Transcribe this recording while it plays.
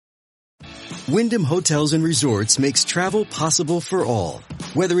Wyndham Hotels and Resorts makes travel possible for all.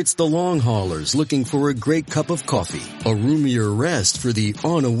 Whether it's the long haulers looking for a great cup of coffee, a roomier rest for the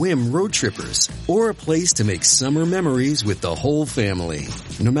on-a-whim road trippers, or a place to make summer memories with the whole family.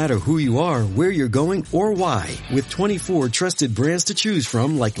 No matter who you are, where you're going, or why, with 24 trusted brands to choose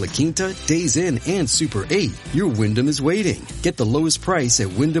from like La Quinta, Days Inn, and Super 8, your Wyndham is waiting. Get the lowest price at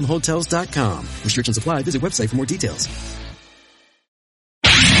WyndhamHotels.com. Restrictions apply. Visit website for more details.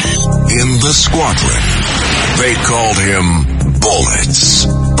 In the squadron, they called him Bullets,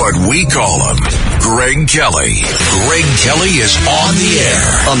 but we call him Greg Kelly. Greg Kelly is on the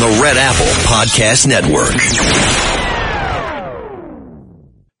air on the Red Apple Podcast Network.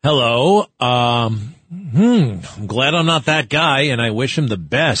 Hello. I'm glad I'm not that guy, and I wish him the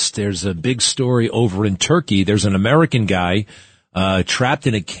best. There's a big story over in Turkey. There's an American guy trapped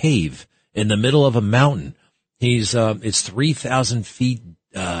in a cave in the middle of a mountain. It's 3,000 feet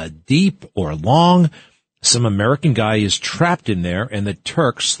deep or long. Some American guy is trapped in there, and the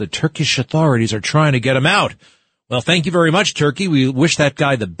Turkish authorities are trying to get him out. Well, thank you very much, Turkey. We wish that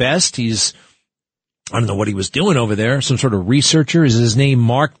guy the best. I don't know what he was doing over there. Some sort of researcher. Is his name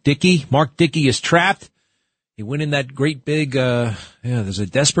Mark Dickey? Mark Dickey is trapped. He went in that great big, there's a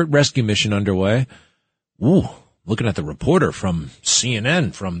desperate rescue mission underway. Ooh, looking at the reporter from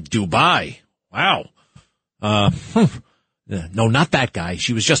CNN from Dubai. Wow. No, not that guy.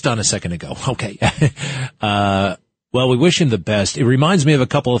 She was just on a second ago. Okay. Well, we wish him the best. It reminds me of a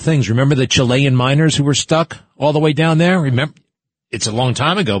couple of things. Remember the Chilean miners who were stuck all the way down there? Remember? It's a long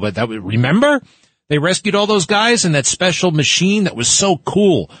time ago, but remember? They rescued all those guys in that special machine that was so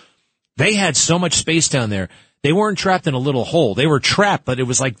cool. They had so much space down there. They weren't trapped in a little hole. They were trapped, but it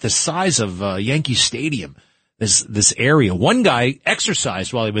was like the size of Yankee Stadium, this area. One guy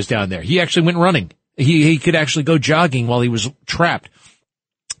exercised while he was down there. He actually went running. He could actually go jogging while he was trapped.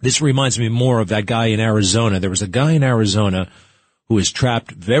 This reminds me more of that guy in Arizona. There was a guy in Arizona who was trapped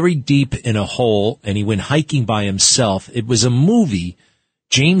very deep in a hole, and he went hiking by himself. It was a movie.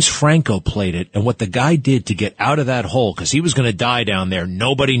 James Franco played it, and what the guy did to get out of that hole, because he was going to die down there,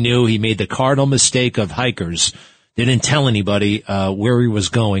 nobody knew. He made the cardinal mistake of hikers. Didn't tell anybody where he was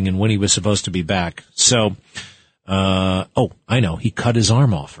going and when he was supposed to be back. So, I know. He cut his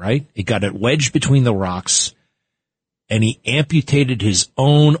arm off, right? He got it wedged between the rocks, and he amputated his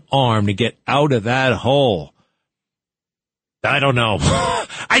own arm to get out of that hole. I don't know.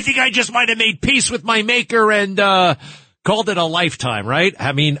 I think I just might have made peace with my maker and called it a lifetime, right?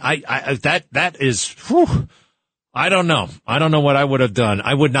 I mean, that is, whew, I don't know. I don't know what I would have done.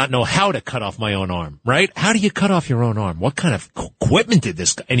 I would not know how to cut off my own arm, right? How do you cut off your own arm? What kind of equipment did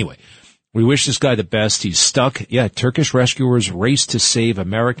this guy? Anyway. We wish this guy the best. He's stuck. Yeah, Turkish rescuers race to save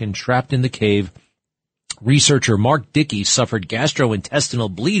American trapped in the cave. Researcher Mark Dickey suffered gastrointestinal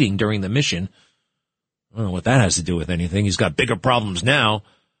bleeding during the mission. I don't know what that has to do with anything. He's got bigger problems now.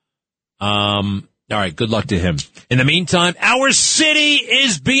 All right, good luck to him. In the meantime, our city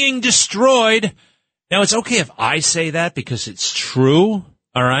is being destroyed. Now, it's okay if I say that because it's true,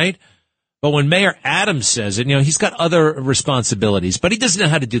 all right? But when Mayor Adams says it, he's got other responsibilities, but he doesn't know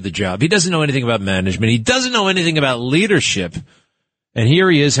how to do the job. He doesn't know anything about management. He doesn't know anything about leadership. And here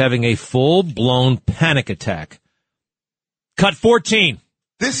he is having a full-blown panic attack. Cut 14.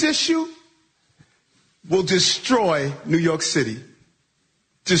 This issue will destroy New York City.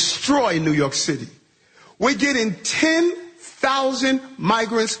 Destroy New York City. We're getting 10,000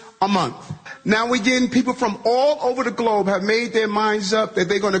 migrants a month. Now we're getting people from all over the globe have made their minds up that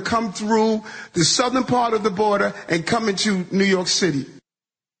they're going to come through the southern part of the border and come into New York City.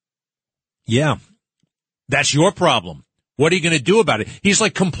 Yeah, that's your problem. What are you going to do about it? He's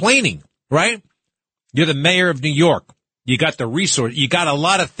like complaining, right? You're the mayor of New York. You got the resource. You got a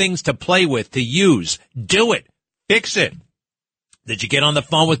lot of things to play with, to use. Do it. Fix it. Did you get on the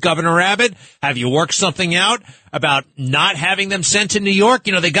phone with Governor Abbott? Have you worked something out about not having them sent to New York?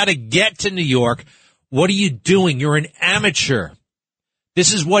 They got to get to New York. What are you doing? You're an amateur.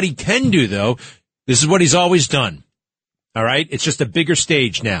 This is what he can do, though. This is what he's always done. All right? It's just a bigger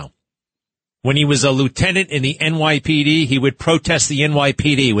stage now. When he was a lieutenant in the NYPD, he would protest the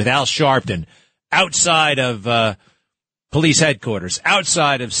NYPD with Al Sharpton outside of police headquarters,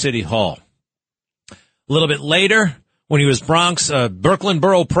 outside of City Hall. A little bit later, when he was Brooklyn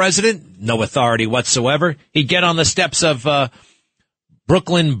Borough president, no authority whatsoever, he'd get on the steps of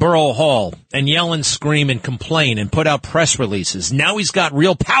Brooklyn Borough Hall and yell and scream and complain and put out press releases. Now he's got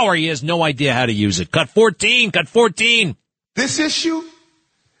real power. He has no idea how to use it. Cut 14. Cut 14. This issue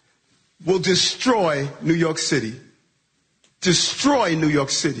will destroy New York City. Destroy New York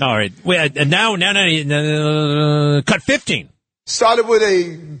City. All right. Now, cut 15. Started with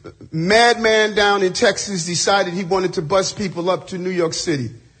a madman down in Texas decided he wanted to bus people up to New York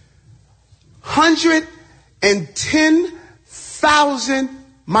City. 110,000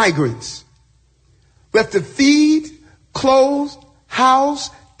 migrants. We have to feed, clothe, house,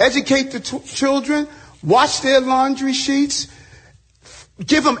 educate the children, wash their laundry sheets,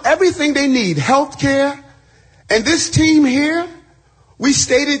 give them everything they need, health care. And this team here, we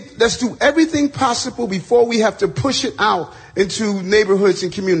stated, let's do everything possible before we have to push it out into neighborhoods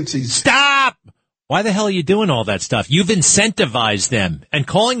and communities. Stop! Why the hell are you doing all that stuff? You've incentivized them. And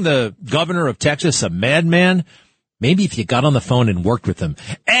calling the governor of Texas a madman, maybe if you got on the phone and worked with him.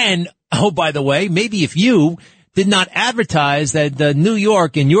 And, oh, by the way, maybe if you did not advertise that New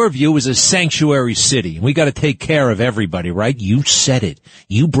York, in your view, is a sanctuary city. We got to take care of everybody, right? You said it.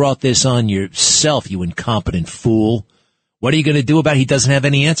 You brought this on yourself, you incompetent fool. What are you going to do about it? He doesn't have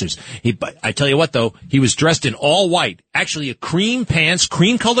any answers. I tell you what, though, he was dressed in all white. Actually, a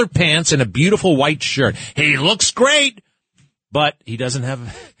cream-colored pants, and a beautiful white shirt. He looks great, but he doesn't have,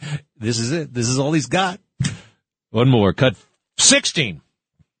 this is it. This is all he's got. One more, cut 16.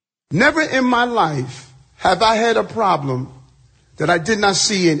 Never in my life have I had a problem that I did not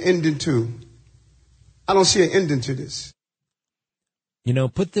see an ending to. I don't see an ending to this. You know,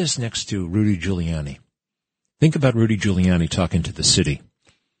 put this next to Rudy Giuliani. Think about Rudy Giuliani talking to the city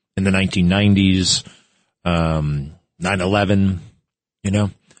in the 1990s, 9/11, you know,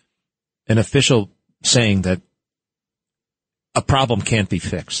 an official saying that a problem can't be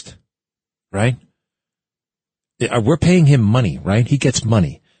fixed, right? We're paying him money, right? He gets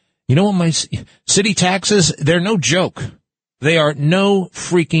money. You know what, my city taxes, they're no joke. They are no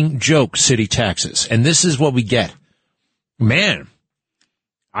freaking joke, city taxes. And this is what we get. Man,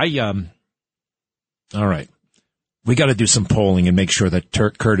 all right. We got to do some polling and make sure that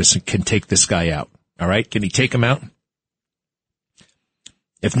Curtis can take this guy out. All right? Can he take him out?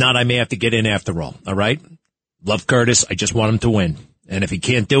 If not, I may have to get in after all. All right? Love Curtis. I just want him to win. And if he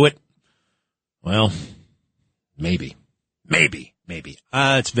can't do it, well, maybe.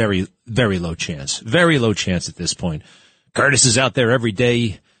 It's very, very low chance. Very low chance at this point. Curtis is out there every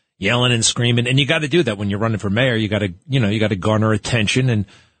day yelling and screaming. And you got to do that when you're running for mayor. You got to garner attention.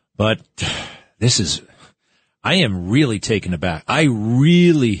 But I am really taken aback.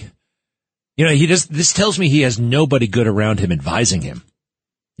 This tells me he has nobody good around him advising him.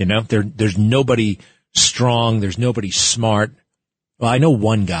 You know, there's nobody strong. There's nobody smart. Well, I know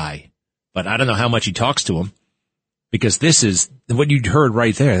one guy, but I don't know how much he talks to him, because this is what you heard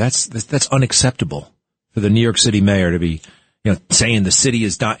right there. That's unacceptable for the New York City mayor to be, saying the city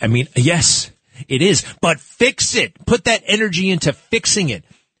is dying. I mean, yes, it is, but fix it. Put that energy into fixing it.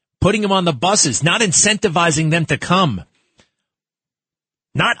 Putting them on the buses, not incentivizing them to come.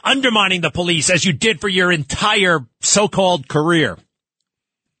 Not undermining the police as you did for your entire so-called career.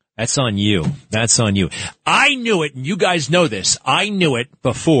 That's on you. I knew it, and you guys know this. I knew it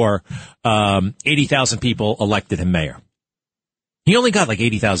before 80,000 people elected him mayor. He only got like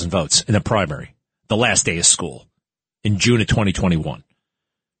 80,000 votes in the primary, the last day of school, in June of 2021.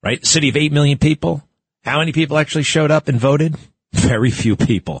 Right? City of 8 million people. How many people actually showed up and voted? Very few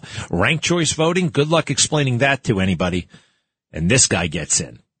people. Ranked choice voting, good luck explaining that to anybody. And this guy gets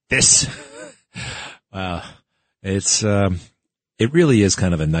in. It really is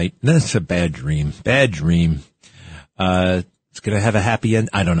kind of a night. That's a bad dream. It's going to have a happy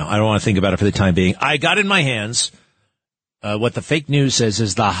end. I don't know. I don't want to think about it for the time being. I got in my hands, what the fake news says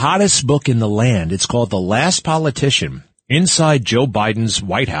is the hottest book in the land. It's called The Last Politician, Inside Joe Biden's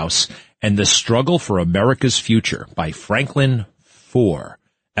White House and the Struggle for America's Future by Franklin Foer,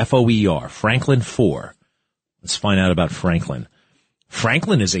 F-O-E-R, Franklin Foer. Let's find out about Franklin.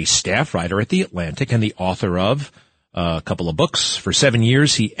 Franklin is a staff writer at The Atlantic and the author of a couple of books. For 7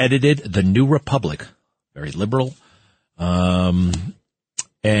 years, he edited The New Republic, very liberal. And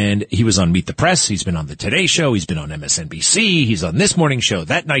he was on Meet the Press. He's been on the Today Show. He's been on MSNBC. He's on this morning show,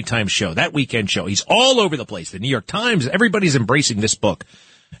 that nighttime show, that weekend show. He's all over the place. The New York Times, everybody's embracing this book.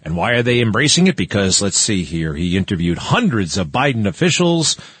 And why are they embracing it? Because, let's see here, he interviewed hundreds of Biden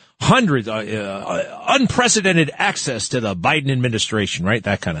officials, unprecedented access to the Biden administration, right?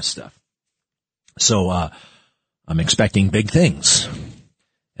 That kind of stuff. So, I'm expecting big things.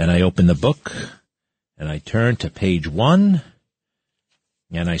 And I open the book, and I turn to page 1,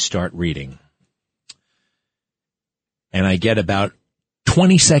 and I start reading. And I get about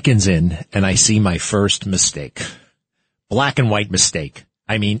 20 seconds in, and I see my first mistake. Black and white mistake.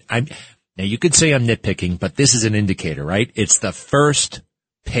 I mean, now you could say I'm nitpicking, but this is an indicator, right? It's the first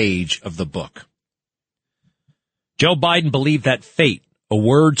page of the book. Joe Biden believed that fate A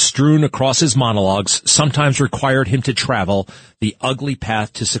word strewn across his monologues sometimes required him to travel the ugly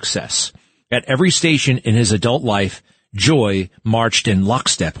path to success. At every station in his adult life, joy marched in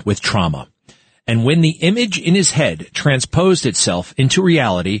lockstep with trauma. And when the image in his head transposed itself into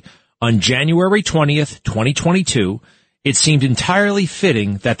reality on January 20th, 2022, it seemed entirely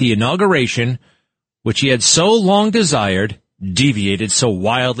fitting that the inauguration, which he had so long desired, deviated so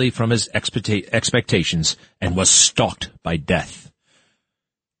wildly from his expectations and was stalked by death.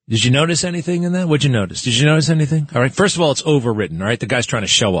 Did you notice anything in that? What'd you notice? Did you notice anything? All right. First of all, it's overwritten. All right. The guy's trying to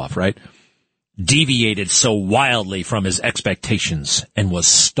show off, right? Deviated so wildly from his expectations and was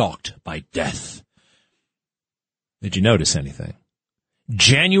stalked by death. Did you notice anything?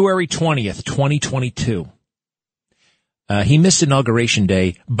 January 20th, 2022. He missed Inauguration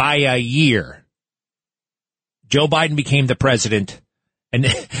Day by a year. Joe Biden became the president and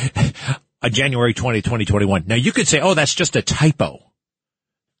January 20th, 2021. Now you could say, oh, that's just a typo.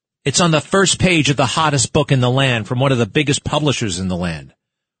 It's on the first page of the hottest book in the land from one of the biggest publishers in the land.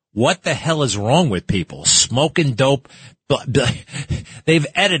 What the hell is wrong with people? Smoking dope. They have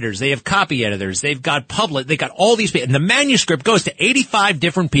editors. They have copy editors. They've got they got all these people. And the manuscript goes to 85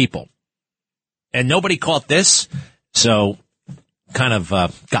 different people. And nobody caught this. So kind of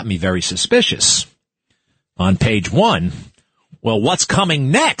got me very suspicious. On page 1, well, what's coming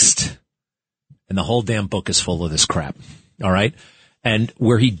next? And the whole damn book is full of this crap. All right. And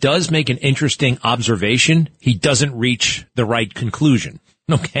where he does make an interesting observation, he doesn't reach the right conclusion.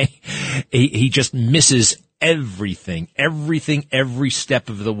 Okay. He just misses everything, every step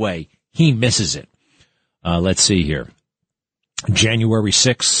of the way. He misses it. Let's see here. January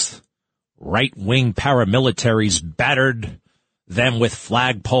 6th, right-wing paramilitaries battered them with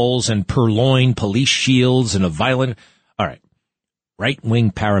flagpoles and purloined police shields and a violent, all right.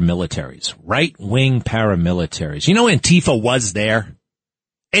 Right-wing paramilitaries. You know, Antifa was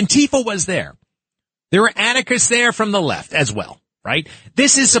there. There were anarchists there from the left as well, right?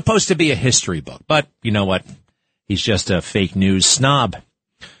 This is supposed to be a history book, but you know what? He's just a fake news snob.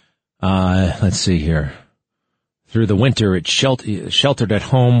 Let's see here. Through the winter, it sheltered at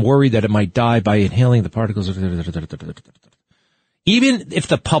home, worried that it might die by inhaling the particles of... Even if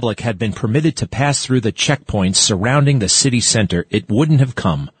the public had been permitted to pass through the checkpoints surrounding the city center, it wouldn't have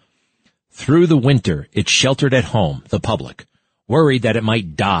come. Through the winter, it sheltered at home, the public, worried that it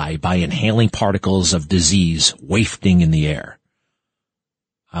might die by inhaling particles of disease wafting in the air.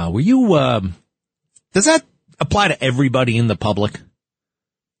 Does that apply to everybody in the public?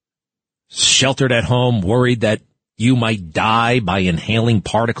 Sheltered at home, worried that you might die by inhaling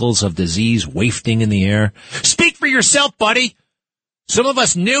particles of disease wafting in the air? Speak for yourself, buddy! Some of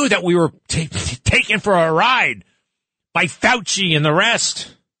us knew that we were taken for a ride by Fauci and the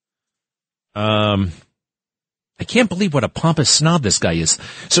rest. I can't believe what a pompous snob this guy is.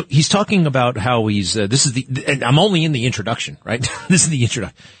 So he's talking about how he's, and I'm only in the introduction, right? This is the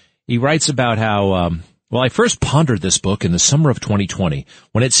introduction. He writes about how, I first pondered this book in the summer of 2020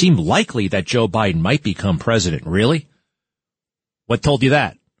 when it seemed likely that Joe Biden might become president. Really? What told you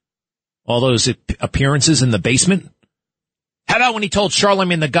that? All those appearances in the basement? How about when he told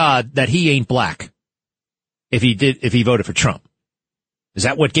Charlemagne the God that he ain't black if he voted for Trump? Is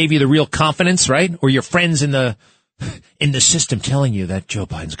that what gave you the real confidence, right? Or your friends in the system telling you that Joe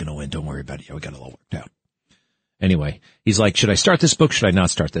Biden's going to win? Don't worry about it. Yeah, we got it all worked out. Anyway, he's like, should I start this book? Should I not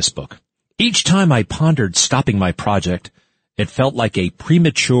start this book? Each time I pondered stopping my project, it felt like a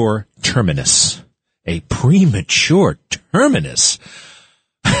premature terminus. A premature terminus.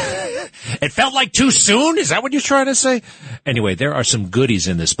 It felt like too soon? Is that what you're trying to say? Anyway, there are some goodies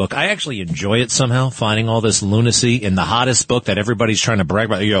in this book. I actually enjoy it somehow, finding all this lunacy in the hottest book that everybody's trying to brag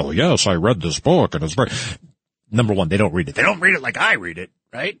about. Yo, yes, I read this book, and it's very... Number one, they don't read it. They don't read it like I read it,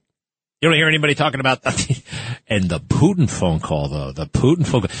 right? You don't hear anybody talking about that. And the Putin phone call, though. The Putin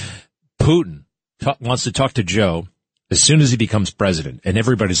phone call. Putin wants to talk to Joe as soon as he becomes president. And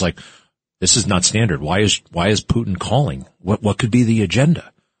everybody's like, this is not standard. Why is Putin calling? What could be the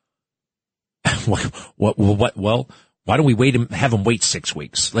agenda? Well, why don't we have him wait 6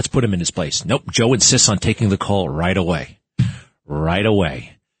 weeks? Let's put him in his place. Nope. Joe insists on taking the call right away. Right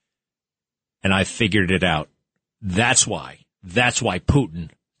away. And I figured it out. That's why Putin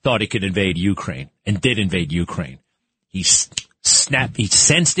thought he could invade Ukraine and did invade Ukraine. He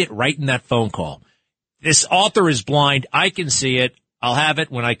sensed it right in that phone call. This author is blind. I can see it. I'll have it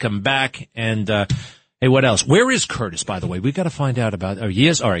when I come back. And, hey, what else? Where is Curtis, by the way? We got to find out about, oh, he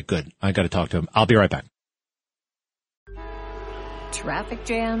is? All right, good. I got to talk to him. I'll be right back. Traffic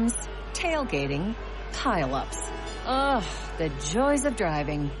jams, tailgating, pile-ups. Ugh, the joys of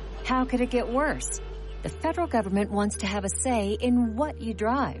driving. How could it get worse? the federal government wants to have a say in what you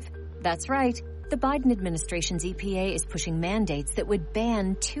drive. That's right. The Biden administration's EPA is pushing mandates that would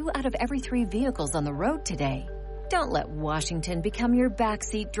ban 2 out of every 3 vehicles on the road today. Don't let Washington become your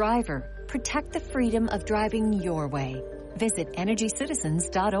backseat driver. Protect the freedom of driving your way. Visit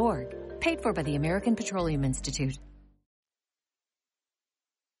EnergyCitizens.org. Paid for by the American Petroleum Institute.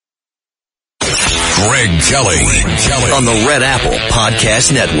 Greg Kelly on the Red Apple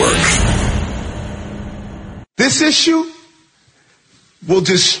Podcast Network. This issue will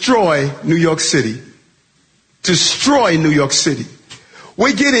destroy New York City. Destroy New York City.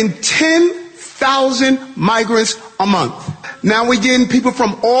 We're getting 10,000 migrants a month. Now we're getting people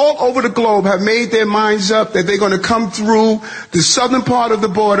from all over the globe have made their minds up that they're going to come through the southern part of the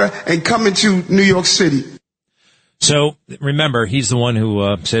border and come into New York City. So remember, he's the one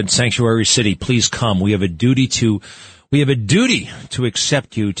who said, "Sanctuary City, please come. We have a duty to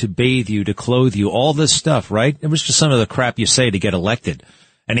accept you, to bathe you, to clothe you, all this stuff," right? It was just some of the crap you say to get elected.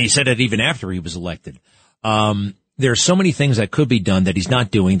 And he said it even after he was elected. There are so many things that could be done that he's not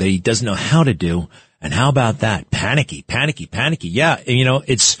doing, that he doesn't know how to do. And how about that? Panicky. Yeah,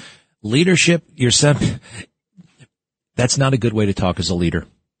 it's leadership. That's not a good way to talk as a leader,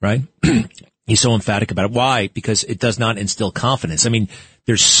 right? He's so emphatic about it. Why? Because it does not instill confidence. I mean,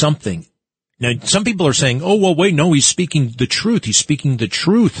 there's something. Now, some people are saying, "Oh, well, wait, no, he's speaking the truth. He's speaking the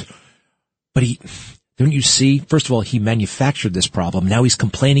truth." But don't you see? First of all, he manufactured this problem. Now he's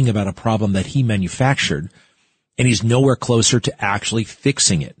complaining about a problem that he manufactured, and he's nowhere closer to actually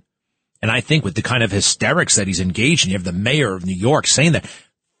fixing it. And I think with the kind of hysterics that he's engaged in, you have the mayor of New York saying that,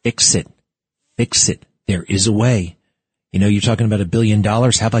 fix it. There is a way. You're talking about $1 billion.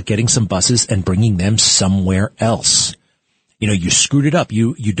 How about getting some buses and bringing them somewhere else? You screwed it up.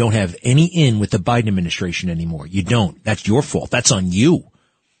 You don't have any in with the Biden administration anymore. You don't. That's your fault. That's on you.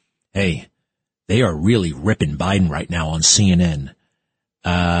 Hey, they are really ripping Biden right now on CNN.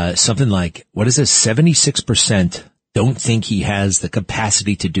 Something like, what is this? 76% don't think he has the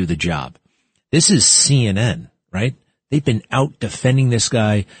capacity to do the job. This is CNN, right? They've been out defending this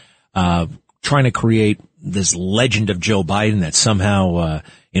guy, trying to create this legend of Joe Biden that somehow,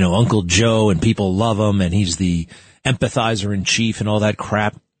 Uncle Joe and people love him and he's the empathizer in chief and all that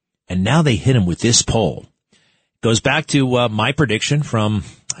crap. And now they hit him with this poll. Goes back to my prediction from,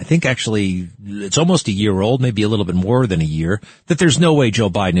 I think actually it's almost a year old, maybe a little bit more than a year, that there's no way Joe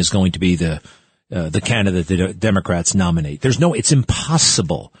Biden is going to be the candidate the Democrats nominate. It's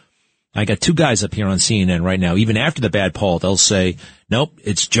impossible. I got 2 guys up here on CNN right now. Even after the bad poll, they'll say, nope,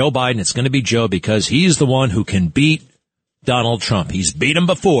 it's Joe Biden. It's going to be Joe because he's the one who can beat Donald Trump. He's beat him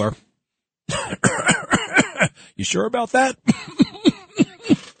before. You sure about that?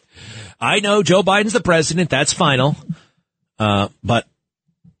 I know Joe Biden's the president. That's final. But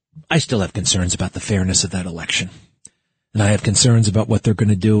I still have concerns about the fairness of that election. And I have concerns about what they're going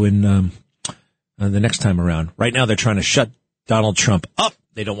to do in the next time around. Right now, they're trying to shut Donald Trump up.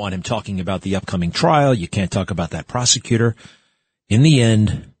 They don't want him talking about the upcoming trial. You can't talk about that prosecutor. In the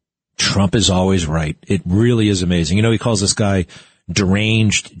end, Trump is always right. It really is amazing. He calls this guy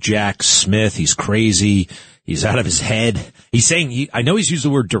deranged Jack Smith. He's crazy. He's out of his head. He's saying, I know he's used the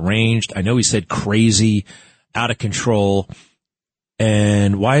word deranged. I know he said crazy, out of control.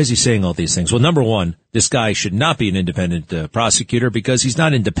 And why is he saying all these things? Well, number one, this guy should not be an independent prosecutor because he's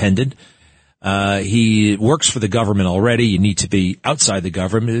not independent. He works for the government already. You need to be outside the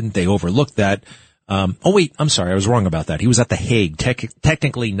government. They overlooked that. Oh, wait, I'm sorry. I was wrong about that. He was at The Hague,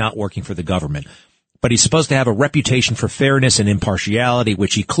 technically not working for the government. But he's supposed to have a reputation for fairness and impartiality,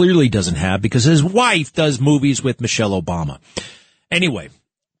 which he clearly doesn't have because his wife does movies with Michelle Obama. Anyway,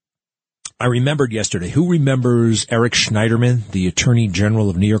 I remembered yesterday. Who remembers Eric Schneiderman, the Attorney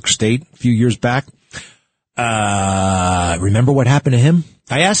General of New York State a few years back? Remember what happened to him?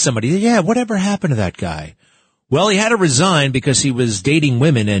 I asked somebody, whatever happened to that guy? Well, he had to resign because he was dating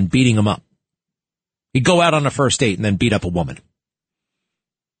women and beating them up. He'd go out on a first date and then beat up a woman.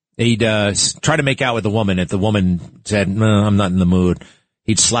 He'd try to make out with a woman. If the woman said, no, I'm not in the mood,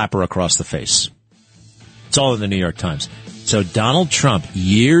 he'd slap her across the face. It's all in the New York Times. So Donald Trump,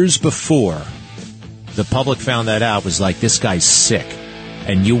 years before the public found that out, was like, this guy's sick.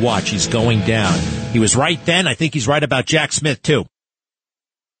 And you watch, he's going down. He was right then. I think he's right about Jack Smith, too.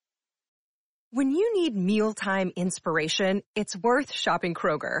 When you need mealtime inspiration, it's worth shopping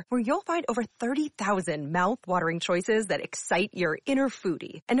Kroger, where you'll find over 30,000 mouth-watering choices that excite your inner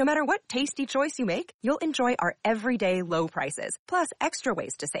foodie. And no matter what tasty choice you make, you'll enjoy our everyday low prices, plus extra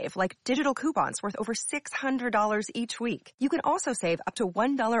ways to save, like digital coupons worth over $600 each week. You can also save up to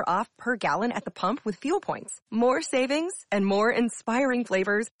 $1 off per gallon at the pump with fuel points. More savings and more inspiring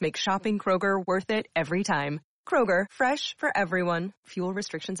flavors make shopping Kroger worth it every time. Kroger, fresh for everyone. Fuel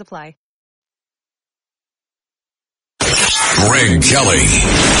restrictions apply. Greg Kelly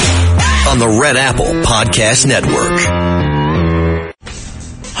on the Red Apple Podcast Network.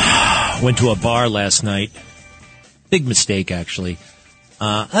 Went to a bar last night. Big mistake, actually.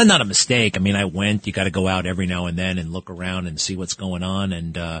 Not a mistake. I mean, I went. You got to go out every now and then and look around and see what's going on.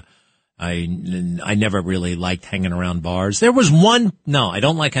 And I never really liked hanging around bars. There was one. No, I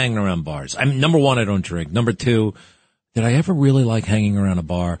don't like hanging around bars. Number one, I don't drink. Number two, did I ever really like hanging around a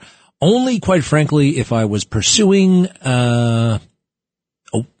bar? Only, quite frankly, if I was pursuing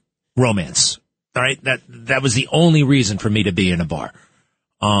romance. All right, that was the only reason for me to be in a bar.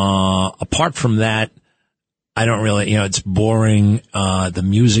 Apart from that, I don't really, it's boring. The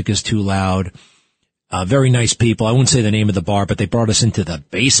music is too loud. Very nice people. I won't say the name of the bar, but they brought us into the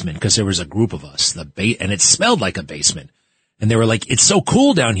basement because there was a group of us. And it smelled like a basement. And they were like, "It's so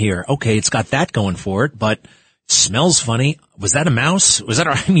cool down here." Okay, it's got that going for it, but smells funny. Was that a mouse?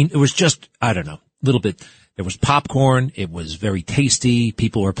 It was just, I don't know, a little bit. There was popcorn. It was very tasty.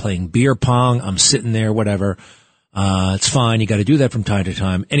 People were playing beer pong. I'm sitting there, whatever. It's fine. You got to do that from time to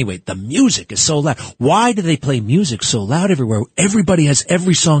time. Anyway, the music is so loud. Why do they play music so loud everywhere? Everybody has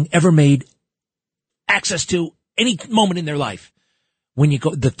every song ever made access to any moment in their life. When you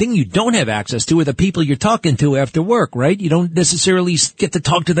go, the thing you don't have access to are the people you're talking to after work, right? You don't necessarily get to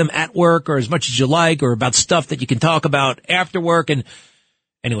talk to them at work or as much as you like or about stuff that you can talk about after work. And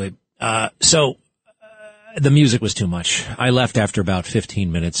anyway, so the music was too much. I left after about 15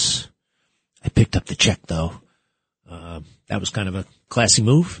 minutes. I picked up the check though. That was kind of a classy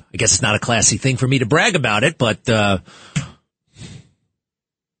move. I guess it's not a classy thing for me to brag about it, but,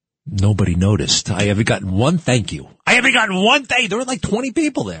 nobody noticed. I haven't gotten one thank you. There were like 20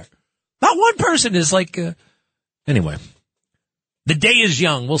 people there. Not one person is like, anyway. The day is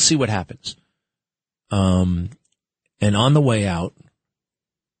young. We'll see what happens. And on the way out,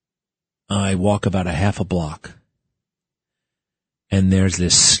 I walk about a half a block. And there's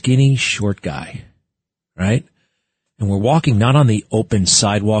this skinny, short guy, right? And we're walking not on the open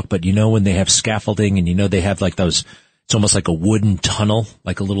sidewalk, but when they have scaffolding and they have like those, it's almost like a wooden tunnel,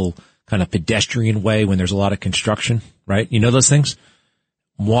 like a little kind of pedestrian way when there's a lot of construction, right? You know those things?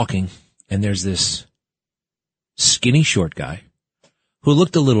 I'm walking, and there's this skinny, short guy who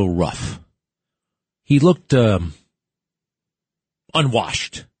looked a little rough. He looked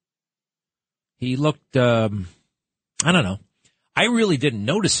unwashed. He looked, I don't know. I really didn't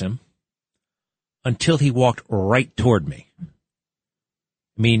notice him until he walked right toward me. I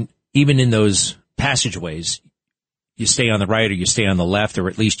mean, even in those passageways, you stay on the right or you stay on the left, or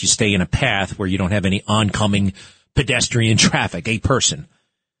at least you stay in a path where you don't have any oncoming pedestrian traffic, a person.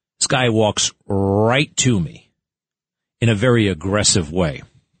 This guy walks right to me in a very aggressive way.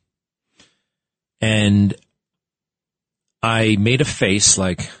 And I made a face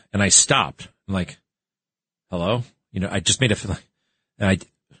and I stopped. I'm like, hello? I just made and I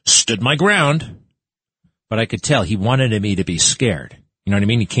stood my ground, but I could tell he wanted me to be scared. You know what I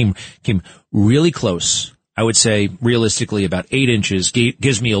mean? He came really close. I would say realistically about 8 inches,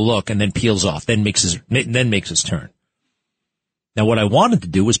 gives me a look and then peels off, then makes his turn. Now what I wanted to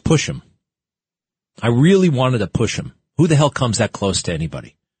do was push him. I really wanted to push him. Who the hell comes that close to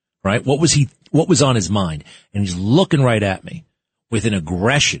anybody? Right? What was on his mind? And he's looking right at me with an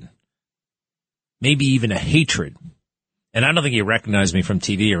aggression, maybe even a hatred. And I don't think he recognized me from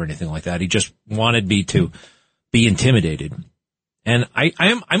TV or anything like that. He just wanted me to be intimidated. And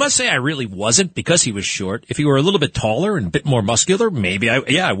I must say I really wasn't, because he was short. If he were a little bit taller and a bit more muscular, maybe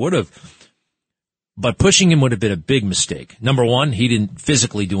I would have. But pushing him would have been a big mistake. Number one, he didn't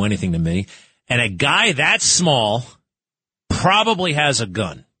physically do anything to me. And a guy that small probably has a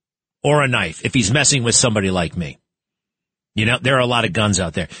gun or a knife if he's messing with somebody like me. There are a lot of guns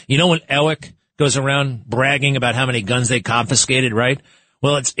out there. When Elwick goes around bragging about how many guns they confiscated, right?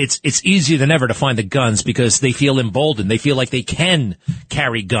 Well, it's easier than ever to find the guns because they feel emboldened. They feel like they can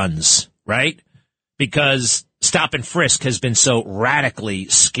carry guns, right? Because stop and frisk has been so radically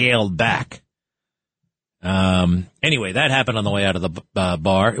scaled back. Anyway, that happened on the way out of the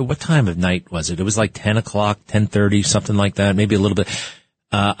bar. What time of night was it? It was like 10 o'clock, 10:30, something like that, maybe a little bit.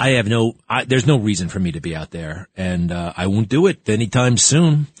 There's no reason for me to be out there, and I won't do it anytime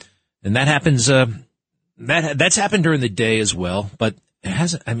soon. And that happens, that's happened during the day as well, but it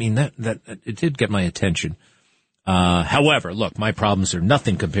hasn't, I mean, that it did get my attention. However, look, my problems are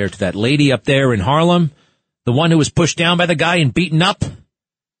nothing compared to that lady up there in Harlem, the one who was pushed down by the guy and beaten up.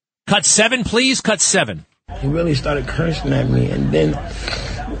 Cut 7, please, cut 7. He really started cursing at me, and then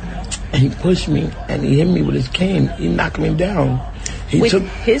he pushed me, and he hit me with his cane. He knocked me down. He took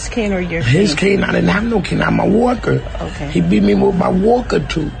his cane or your cane? His cane. I didn't have no cane. I'm a walker. Okay. He beat me with my walker,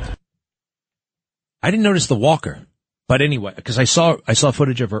 too. I didn't notice the walker. But anyway, because I saw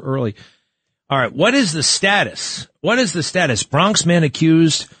footage of her early. All right, what is the status? What is the status? Bronx man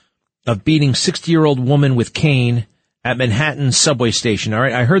accused of beating 60-year-old woman with cane at Manhattan subway station. All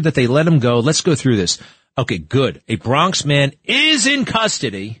right, I heard that they let him go. Let's go through this. Okay, good. A Bronx man is in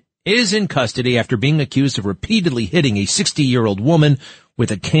custody after being accused of repeatedly hitting a 60-year-old woman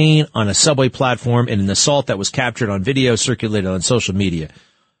with a cane on a subway platform in an assault that was captured on video circulated on social media.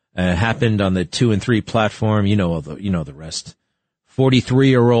 Happened on the 2 and 3 platform. You know the rest.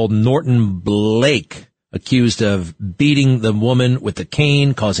 43-year-old Norton Blake accused of beating the woman with a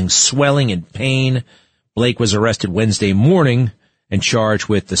cane, causing swelling and pain. Blake was arrested Wednesday morning and charged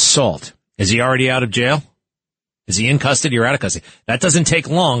with assault. Is he already out of jail? Is he in custody or out of custody? That doesn't take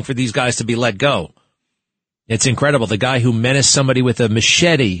long for these guys to be let go. It's incredible. The guy who menaced somebody with a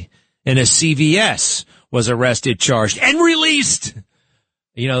machete in a CVS was arrested, charged, and released.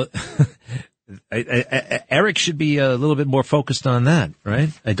 You know, Eric should be a little bit more focused on that, right?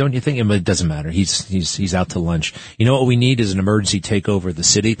 Don't you think? It doesn't matter. He's out to lunch. You know what we need is an emergency takeover of the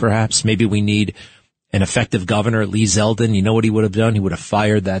city, perhaps. Maybe we need an effective governor, Lee Zeldin. You know what he would have done? He would have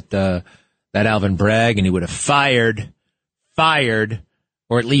fired that Alvin Bragg, and he would have fired,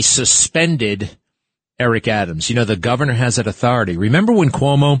 or at least suspended Eric Adams. You know, the governor has that authority. Remember when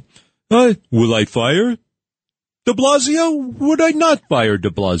Cuomo, will I fire de Blasio? Would I not fire de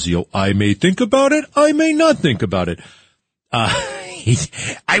Blasio? I may think about it. I may not think about it.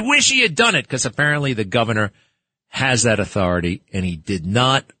 I wish he had done it, because apparently the governor has that authority, and he did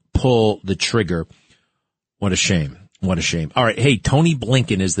not pull the trigger. What a shame. What a shame. All right. Hey, Tony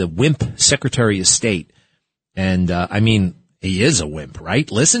Blinken is the wimp Secretary of State. And, he is a wimp,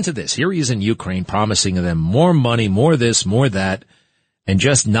 right? Listen to this. Here he is in Ukraine promising them more money, more this, more that, and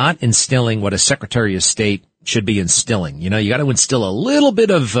just not instilling what a Secretary of State should be instilling. You know, you got to instill a little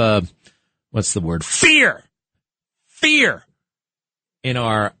bit of, Fear in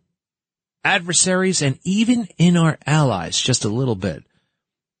our adversaries and even in our allies, just a little bit.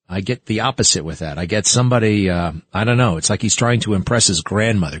 I get the opposite with that. I get somebody, I don't know. It's like he's trying to impress his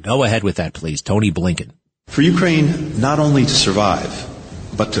grandmother. Go ahead with that, please. Tony Blinken. For Ukraine, not only to survive,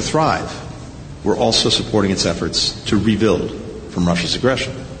 but to thrive, we're also supporting its efforts to rebuild from Russia's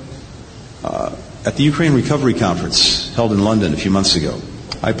aggression. At the Ukraine Recovery Conference held in London a few months ago,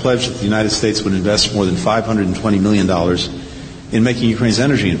 I pledged that the United States would invest more than $520 million in making Ukraine's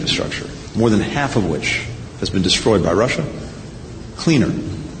energy infrastructure, more than half of which has been destroyed by Russia, cleaner,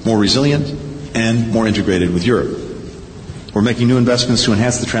 more resilient, and more integrated with Europe. We're making new investments to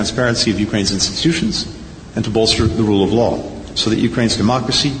enhance the transparency of Ukraine's institutions and to bolster the rule of law so that Ukraine's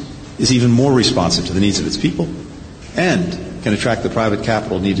democracy is even more responsive to the needs of its people and can attract the private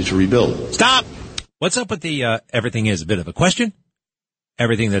capital needed to rebuild. Stop! What's up with the everything is a bit of a question?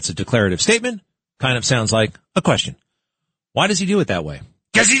 Everything that's a declarative statement kind of sounds like a question. Why does he do it that way?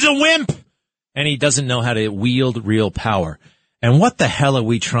 Because he's a wimp! And he doesn't know how to wield real power. And what the hell are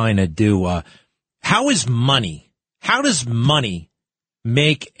we trying to do? How does money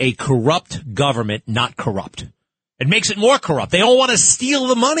make a corrupt government not corrupt? It makes it more corrupt. They all want to steal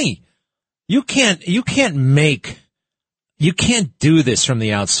the money. You can't do this from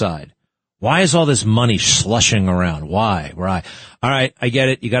the outside. Why is all this money slushing around? Why? All right, I get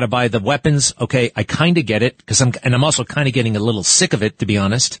it. You got to buy the weapons. Okay, I kind of get it, I'm also kind of getting a little sick of it, to be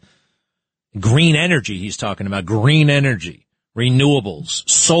honest. Green energy, he's talking about. Green energy, renewables,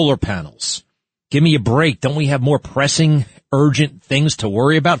 solar panels. Give me a break. Don't we have more pressing, urgent things to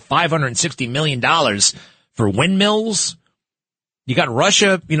worry about? $560 million for windmills. You got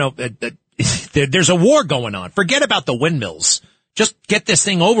Russia, there's a war going on. Forget about the windmills. Just get this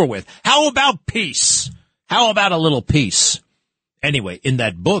thing over with. How about peace? How about a little peace? Anyway, in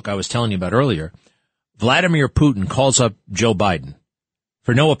that book I was telling you about earlier, Vladimir Putin calls up Joe Biden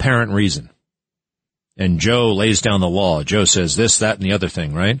for no apparent reason. And Joe lays down the law. Joe says this, that, and the other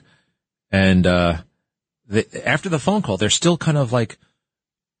thing, right? And after the phone call, they're still kind of like,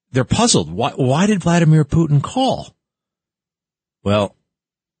 they're puzzled. Why did Vladimir Putin call? Well,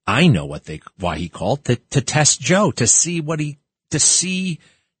 I know why he called, to test Joe, to see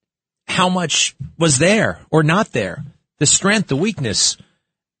how much was there or not there, the strength, the weakness.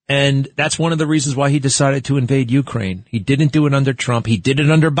 And that's one of the reasons why he decided to invade Ukraine. He didn't do it under Trump. He did it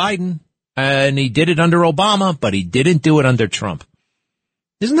under Biden, and he did it under Obama, but he didn't do it under Trump.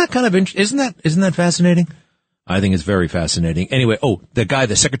 Isn't that kind of isn't that fascinating? I think it's very fascinating. Anyway, the guy,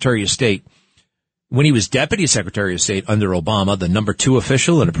 the Secretary of State, when he was Deputy Secretary of State under Obama, the number 2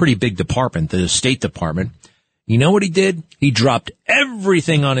 official in a pretty big department, the State Department, you know what he did? He dropped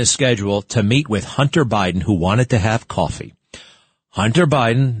everything on his schedule to meet with Hunter Biden, who wanted to have coffee. Hunter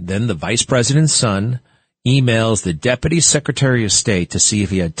Biden, then the vice president's son, emails the Deputy Secretary of State to see if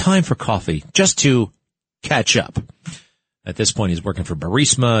he had time for coffee, just to catch up. At this point, he's working for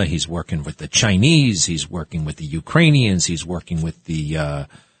Burisma. He's working with the Chinese. He's working with the Ukrainians. He's working with the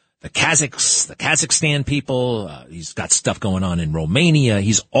Kazakhstan people. He's got stuff going on in Romania.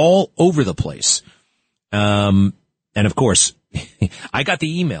 He's all over the place. And of course, I got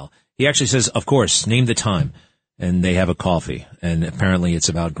the email. He actually says, of course, name the time. And they have a coffee. And apparently it's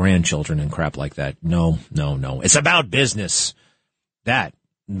about grandchildren and crap like that. No. It's about business. That,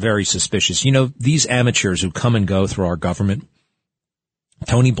 very suspicious. You know, these amateurs who come and go through our government.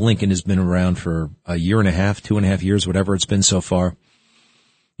 Tony Blinken has been around for a year and a half, 2.5 years, whatever it's been so far.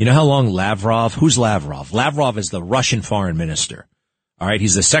 You know how long Lavrov? Who's Lavrov? Lavrov is the Russian foreign minister. All right.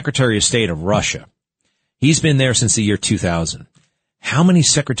 He's the Secretary of State of Russia. He's been there since the year 2000. How many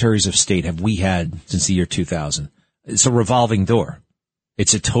secretaries of state have we had since the year 2000? It's a revolving door.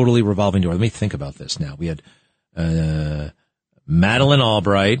 It's a totally revolving door. Let me think about this now. We had Madeleine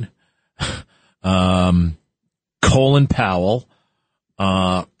Albright, Colin Powell,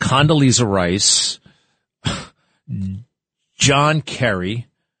 Condoleezza Rice, John Kerry,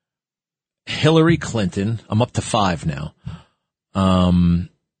 Hillary Clinton. I'm up to 5 now.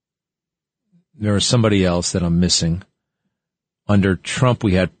 There was somebody else that I'm missing. Under Trump,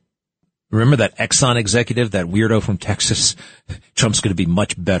 we had, remember that Exxon executive, that weirdo from Texas? Trump's going to be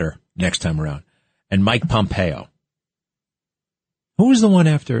much better next time around. And Mike Pompeo. Who was the one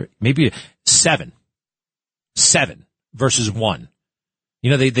after? Maybe 7 versus 1.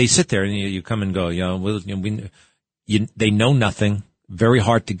 You know, they sit there and you come and go, they know nothing. Very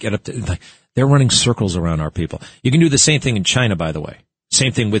hard to get up to. Like, they're running circles around our people. You can do the same thing in China, by the way.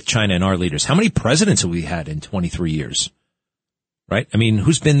 Same thing with China and our leaders. How many presidents have we had in 23 years? Right? I mean,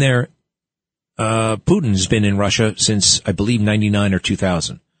 who's been there? Putin's been in Russia since, I believe, 99 or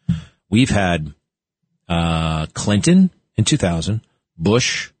 2000. We've had Clinton in 2000,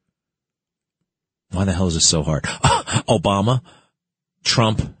 Bush. Why the hell is this so hard? Obama,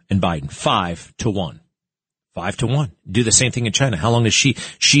 Trump, and Biden. 5-1. 5-1. Do the same thing in China. How long has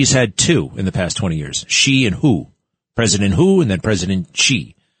she's had 2 in the past 20 years. Xi and Hu. President Hu and then President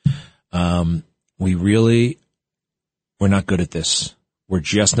Xi. We're not good at this. We're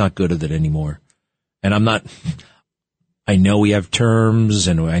just not good at it anymore. And I know we have terms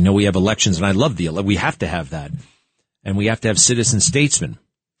and I know we have elections and I love we have to have that. And we have to have citizen statesmen.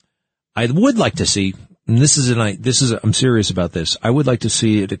 I would like to see, and I'm serious about this. I would like to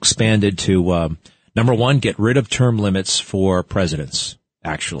see it expanded to, number 1, get rid of term limits for presidents,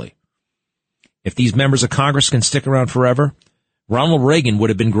 actually. If these members of Congress can stick around forever, Ronald Reagan would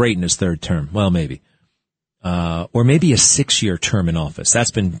have been great in his 3rd term. Well, maybe. Or maybe a 6-year term in office. That's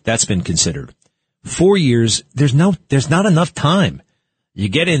been considered. 4 years, there's not enough time. You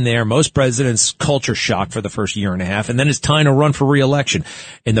get in there, most presidents culture shock for the first year and a half, and then it's time to run for re-election.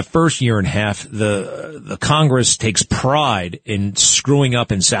 In the first year and a half, the Congress takes pride in screwing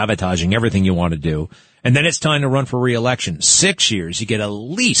up and sabotaging everything you want to do. And then it's time to run for re-election. 6 years, you get at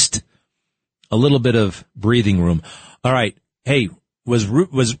least a little bit of breathing room. All right. Hey,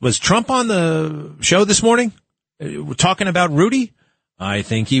 was Trump on the show this morning? We're talking about Rudy? I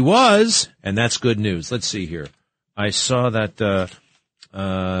think he was, and that's good news. Let's see here. I saw that,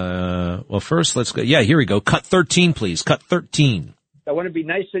 well, first let's go. Yeah, here we go. Cut 13, please. Cut 13. I want to be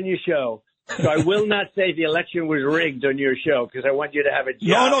nice on your show. So I will not say the election was rigged on your show because I want you to have a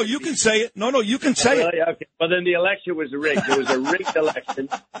job. No, you can say it. No, you can say it. Okay. Well, then the election was rigged. It was a rigged election,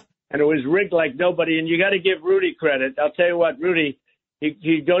 and it was rigged like nobody. And you got to give Rudy credit. I'll tell you what, Rudy,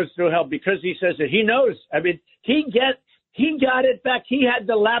 he goes through hell because he says that he knows. I mean, he got it back. He had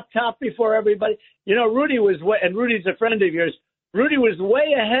the laptop before everybody. You know, Rudy was and Rudy's a friend of yours. Rudy was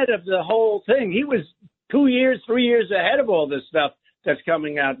way ahead of the whole thing. He was 2 years, 3 years ahead of all this stuff that's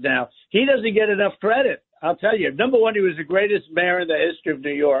coming out now. He doesn't get enough credit. I'll tell you. Number one, he was the greatest mayor in the history of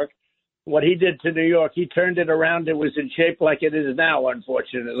New York. What he did to New York, he turned it around. It was in shape like it is now,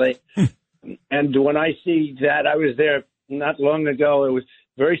 unfortunately. And when I see that, I was there not long ago. It was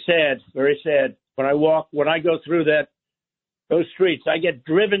very sad, very sad. When I go through those streets, I get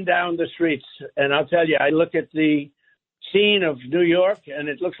driven down the streets. And I'll tell you, I look at the scene of New York, and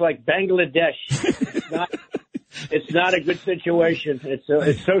it looks like Bangladesh. It's not a good situation. It's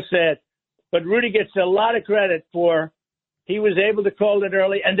so sad. But Rudy gets a lot of credit for he was able to call it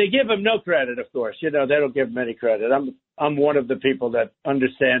early, and they give him no credit, of course. They don't give him any credit. I'm one of the people that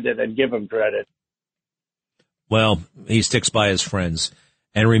understand it and give him credit. Well, he sticks by his friends.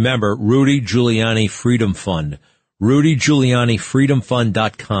 And remember, Rudy Giuliani Freedom Fund,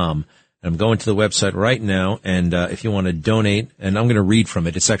 RudyGiulianiFreedomFund.com. I'm going to the website right now, and if you want to donate, and I'm going to read from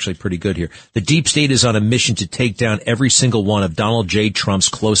it. It's actually pretty good here. The deep state is on a mission to take down every single one of Donald J. Trump's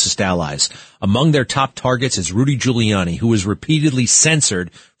closest allies. Among their top targets is Rudy Giuliani, who was repeatedly censored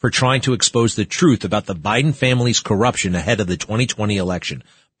for trying to expose the truth about the Biden family's corruption ahead of the 2020 election.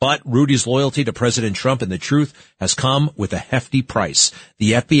 But Rudy's loyalty to President Trump and the truth has come with a hefty price.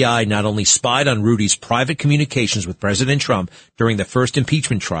 The FBI not only spied on Rudy's private communications with President Trump during the first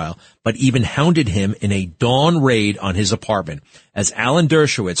impeachment trial, but even hounded him in a dawn raid on his apartment. As Alan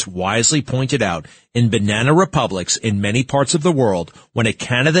Dershowitz wisely pointed out, in banana republics in many parts of the world, when a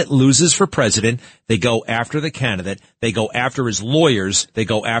candidate loses for president, they go after the candidate, they go after his lawyers, they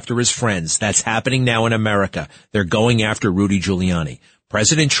go after his friends. That's happening now in America. They're going after Rudy Giuliani.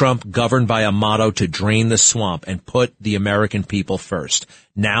 President Trump governed by a motto to drain the swamp and put the American people first.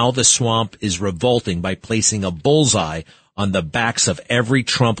 Now the swamp is revolting by placing a bullseye on the backs of every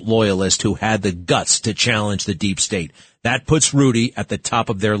Trump loyalist who had the guts to challenge the deep state. That puts Rudy at the top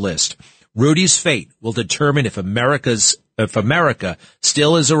of their list. Rudy's fate will determine if America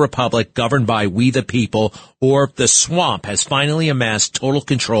still is a republic governed by we the people, or if the swamp has finally amassed total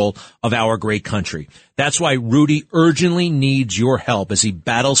control of our great country. That's why Rudy urgently needs your help as he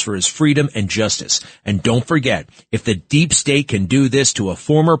battles for his freedom and justice. And don't forget, if the deep state can do this to a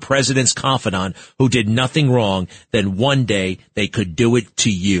former president's confidant who did nothing wrong, then one day they could do it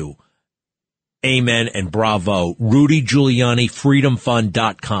to you. Amen and bravo.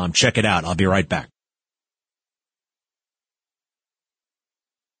 RudyGiulianiFreedomFund.com. Check it out. I'll be right back.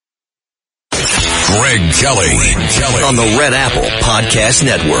 Greg Kelly on the Red Apple Podcast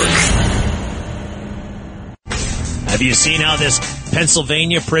Network. Have you seen how this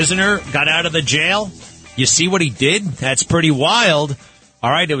Pennsylvania prisoner got out of the jail? You see what he did? That's pretty wild.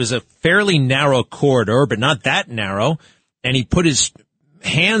 All right, it was a fairly narrow corridor, but not that narrow. And he put his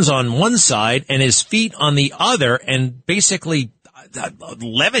hands on one side and his feet on the other and basically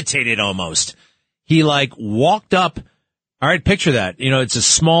levitated almost. He walked up. All right, picture that. It's a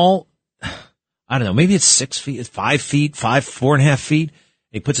small, I don't know, maybe it's 6 feet, 5 feet, 4.5 feet.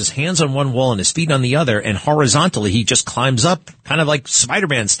 He puts his hands on one wall and his feet on the other, and horizontally he just climbs up, kind of like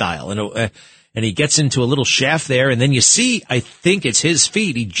Spider-Man style. And he gets into a little shaft there, and then you see, I think it's his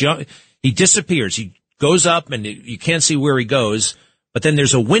feet. He disappears. He goes up, and you can't see where he goes. But then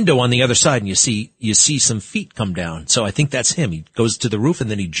there's a window on the other side, and you see some feet come down. So I think that's him. He goes to the roof, and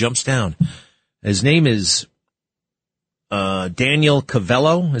then he jumps down. His name is Daniel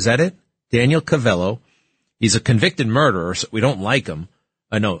Cavello. Is that it? Daniel Cavello. He's a convicted murderer, so we don't like him.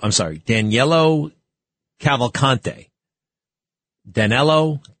 No, I'm sorry. Danilo Cavalcante.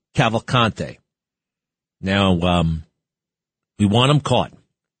 Danilo Cavalcante. Now, we want him caught.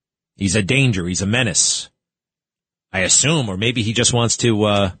 He's a danger. He's a menace. I assume, or maybe he just wants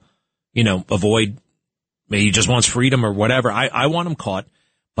to, avoid, maybe he just wants freedom or whatever. I want him caught.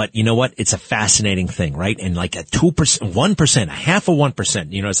 But you know what? It's a fascinating thing, right? And like a 2%, 1%, a half of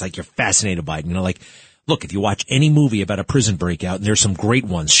 1%, it's like you're fascinated by it. Look, if you watch any movie about a prison breakout, and there's some great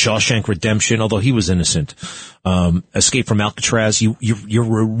ones, Shawshank Redemption, although he was innocent, Escape from Alcatraz, you're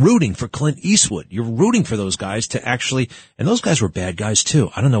rooting for Clint Eastwood. You're rooting for those guys to actually, and those guys were bad guys too.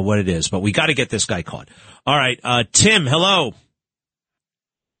 I don't know what it is, but we got to get this guy caught. All right, Tim, hello.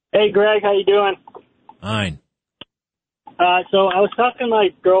 Hey, Greg, how you doing? Fine. So I was talking to my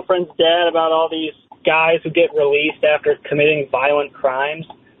girlfriend's dad about all these guys who get released after committing violent crimes,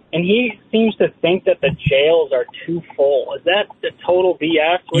 and he seems to think that the jails are too full. Is that the total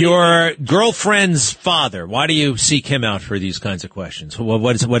BS? Your girlfriend's father, why do you seek him out for these kinds of questions?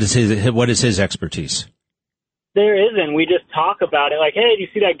 What is his expertise? There isn't. We just talk about it. Like, hey, do you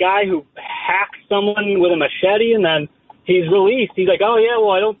see that guy who hacked someone with a machete and then he's released? He's like, oh, yeah,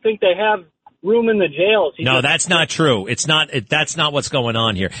 well, I don't think they have room in the jails. No, that's not true. That's not what's going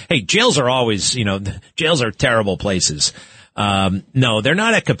on here. Hey, jails are always, jails are terrible places. No, they're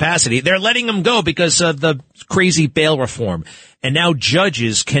not at capacity. They're letting them go because of the crazy bail reform. And now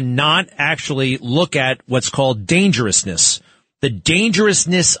judges cannot actually look at what's called dangerousness. The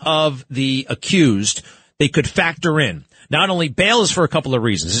dangerousness of the accused, they could factor in. Not only bail is for a couple of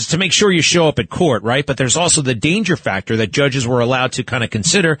reasons. It's to make sure you show up at court, right? But there's also the danger factor that judges were allowed to kind of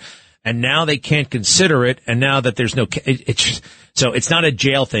consider. and now they can't consider it, and now that there's no, so it's not a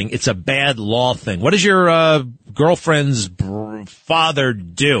jail thing, it's a bad law thing. What does your girlfriend's father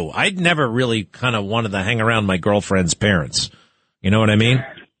do? I'd never really kind of wanted to hang around my girlfriend's parents. You know what I mean?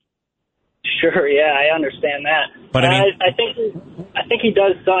 Sure, yeah, I understand that. But I mean, I think he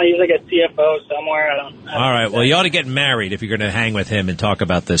does something. He's like a CFO somewhere. I don't all right, well, you ought to get married if you're going to hang with him and talk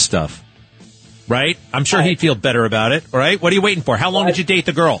about this stuff. Right? I'm sure he'd feel better about it, right? What are you waiting for? How long did you date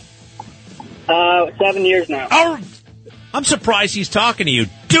the girl? 7 years now. Oh, I'm surprised he's talking to you.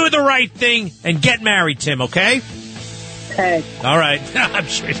 Do the right thing and get married, Tim, okay? Okay. All right. I'm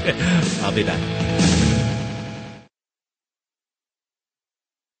sure. I'll be back.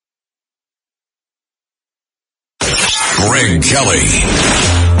 Greg Kelly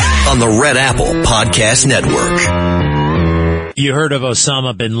on the Red Apple Podcast Network. You heard of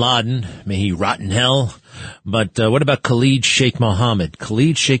Osama bin Laden. May he rot in hell. But what about Khalid Sheikh Mohammed?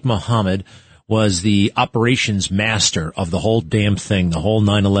 Khalid Sheikh Mohammed was the operations master of the whole damn thing, the whole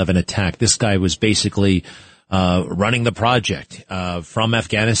 9/11 attack. This guy was basically running the project from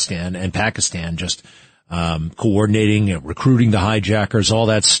Afghanistan and Pakistan, just coordinating, recruiting the hijackers, all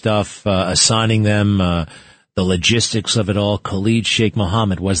that stuff, assigning them the logistics of it all. Khalid Sheikh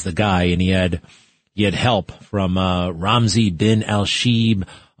Mohammed was the guy, and he had help from Ramzi bin al-Shib,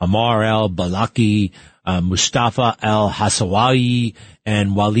 Ammar al-Balaki, Mustafa al-Hasawayi,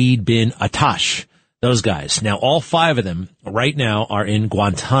 and Walid bin Atash. Those guys. Now, all five of them right now are in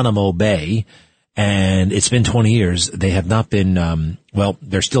Guantanamo Bay, and it's been 20 years. They have not been,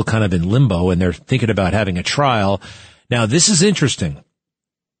 they're still kind of in limbo, and they're thinking about having a trial. Now, this is interesting.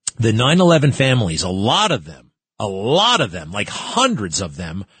 The 9/11 families, a lot of them, like hundreds of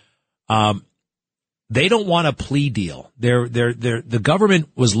them, they don't want a plea deal. The government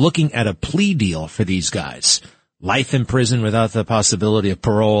was looking at a plea deal for these guys. Life in prison without the possibility of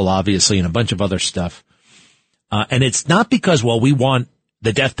parole, obviously, and a bunch of other stuff. And it's not because, we want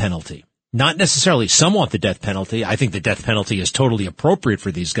the death penalty. Not necessarily. Some want the death penalty. I think the death penalty is totally appropriate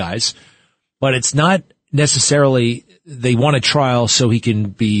for these guys. But it's not necessarily they want a trial so he can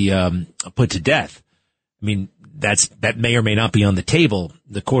be put to death. I mean, that may or may not be on the table,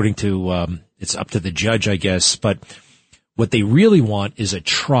 according to it's up to the judge, I guess. But what they really want is a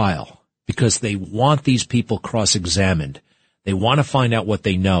trial, because they want these people cross-examined. They want to find out what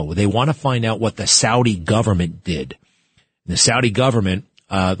they know. They want to find out what the Saudi government did. The Saudi government,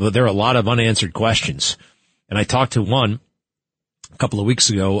 there are a lot of unanswered questions. And I talked to one a couple of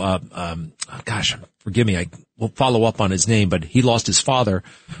weeks ago. Forgive me, I will follow up on his name, but he lost his father,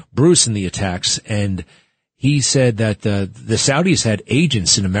 Bruce, in the attacks. And he said that the Saudis had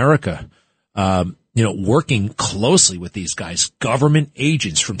agents in America, working closely with these guys, government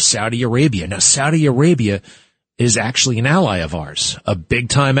agents from Saudi Arabia. Now, Saudi Arabia is actually an ally of ours, a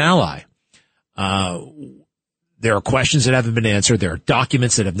big-time ally. There are questions that haven't been answered. There are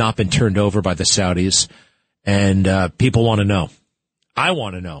documents that have not been turned over by the Saudis, and people want to know. I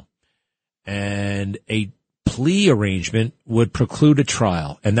want to know. And a plea arrangement would preclude a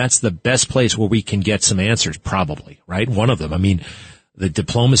trial, and that's the best place where we can get some answers, probably, right? One of them. I mean, the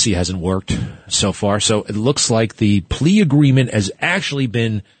diplomacy hasn't worked so far, so it looks like the plea agreement has actually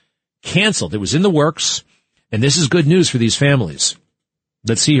been canceled. It was in the works, and this is good news for these families.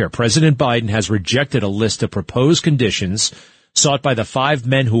 Let's see here. President Biden has rejected a list of proposed conditions sought by the 5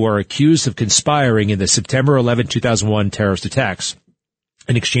 men who are accused of conspiring in the September 11, 2001 terrorist attacks,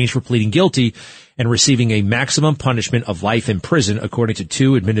 in exchange for pleading guilty and receiving a maximum punishment of life in prison, according to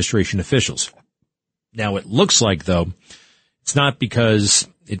 2 administration officials. Now, it looks like, though, it's not because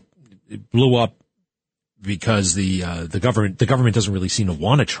it blew up because the government doesn't really seem to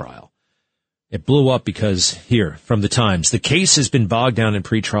want a trial. It blew up because, here, from the Times, the case has been bogged down in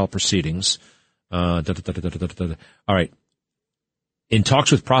pretrial proceedings. All right. In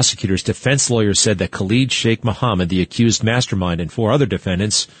talks with prosecutors, defense lawyers said that Khalid Sheikh Mohammed, the accused mastermind, and 4 other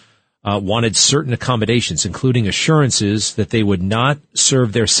defendants wanted certain accommodations, including assurances that they would not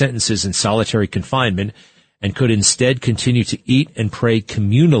serve their sentences in solitary confinement and could instead continue to eat and pray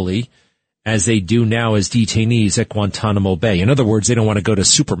communally as they do now as detainees at Guantanamo Bay. In other words, they don't want to go to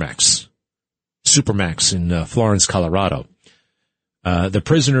Supermax in Florence, Colorado. The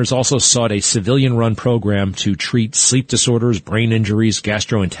prisoners also sought a civilian-run program to treat sleep disorders, brain injuries,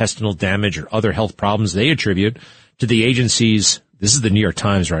 gastrointestinal damage, or other health problems they attribute to the agency's, this is the New York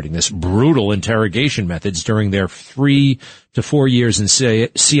Times writing this, brutal interrogation methods during their 3 to 4 years in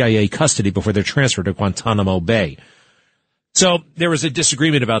CIA custody before they're transferred to Guantanamo Bay. So there was a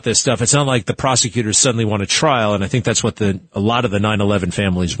disagreement about this stuff. It's not like the prosecutors suddenly want a trial, and I think that's what a lot of the 9/11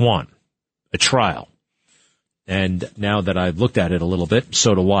 families want, a trial. And now that I've looked at it a little bit,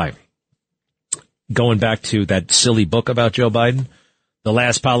 so do I. going back to that silly book about Joe Biden, The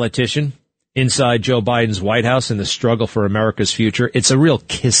Last Politician, Inside Joe Biden's White House and the Struggle for America's Future. It's a real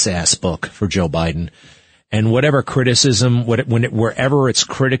kiss-ass book for Joe Biden. And whatever criticism, wherever it's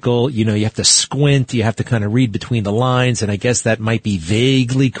critical, you have to squint, you have to kind of read between the lines, and I guess that might be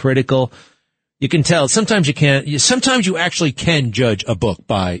vaguely critical. You can tell. Sometimes you can't. Sometimes you actually can judge a book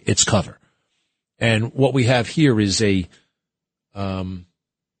by its cover. And what we have here is hey, hold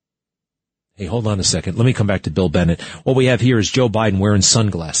on a second. Let me come back to Bill Bennett. What we have here is Joe Biden wearing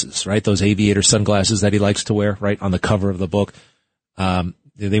sunglasses, right? Those aviator sunglasses that he likes to wear, right, on the cover of the book.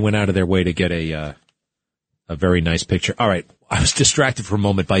 They went out of their way to get a very nice picture. All right. I was distracted for a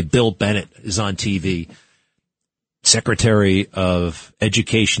moment by Bill Bennett is on TV. Secretary of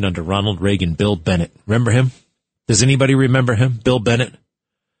Education under Ronald Reagan, Bill Bennett. Remember him? Does anybody remember him? Bill Bennett?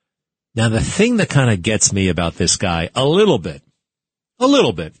 Now, the thing that kind of gets me about this guy a little bit,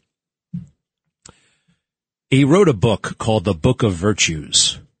 he wrote a book called The Book of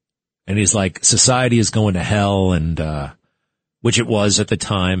Virtues. And he's like, society is going to hell, and which it was at the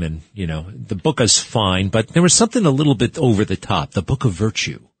time. And, the book is fine, but there was something a little bit over the top. The Book of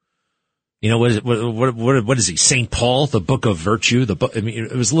Virtue. What is he? St. Paul, the Book of Virtue,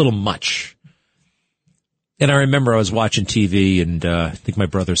 it was a little much. And I remember I was watching TV and, I think my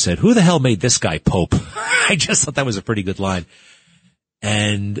brother said, who the hell made this guy Pope? I just thought that was a pretty good line.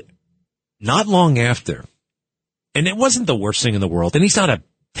 And not long after, and it wasn't the worst thing in the world, and he's not a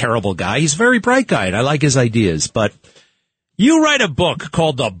terrible guy. He's a very bright guy and I like his ideas, but you write a book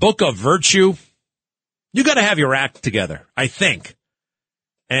called The Book of Virtue, you gotta have your act together, I think.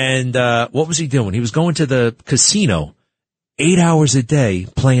 And what was he doing? He was going to the casino 8 hours a day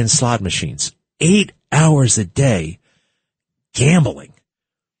playing slot machines. 8 hours a day gambling.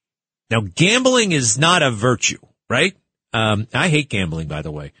 Now, gambling is not a virtue, right? I hate gambling, by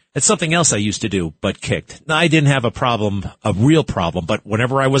the way. It's something else I used to do, but kicked. I didn't have a real problem, but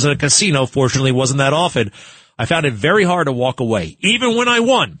whenever I was at a casino, fortunately it wasn't that often, I found it very hard to walk away. Even when I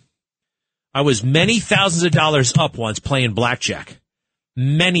won, I was many thousands of dollars up once playing blackjack.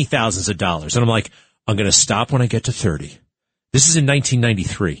 Many thousands of dollars. And I'm like, I'm going to stop when I get to 30. This is in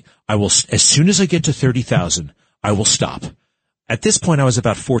 1993. As soon as I get to 30,000, I will stop. At this point, I was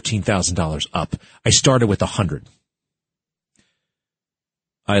about $14,000 up. I started with 100.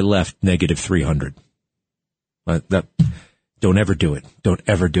 I left negative 300. Don't ever do it. Don't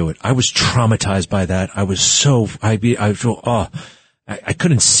ever do it. I was traumatized by that. I was I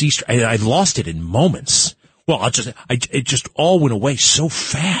couldn't see. I lost it in moments. Well, it just all went away so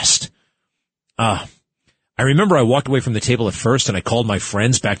fast. I remember I walked away from the table at first and I called my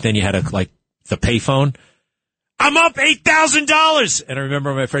friends. Back then you had the payphone. I'm up $8,000. And I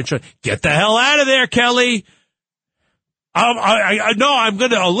remember my friend said, get the hell out of there, Kelly. I'm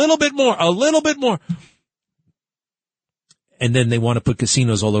going to a little bit more. And then they want to put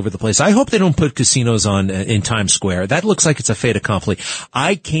casinos all over the place. I hope they don't put casinos in Times Square. That looks like it's a fait accompli.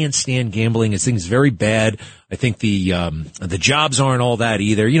 I can't stand gambling. I think it's very bad. I think the jobs aren't all that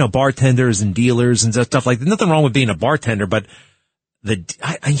either. Bartenders and dealers and stuff like that. Nothing wrong with being a bartender, but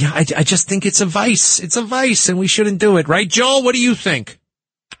I just think it's a vice. It's a vice and we shouldn't do it. Right, Joel? What do you think?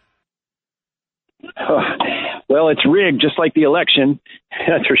 Well, it's rigged just like the election.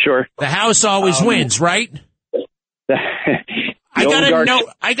 That's for sure. The House always wins, right?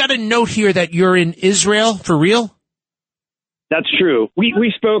 I got a note here that you're in Israel for real. That's true.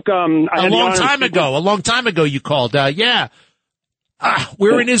 We spoke a long time ago. You called. Yeah.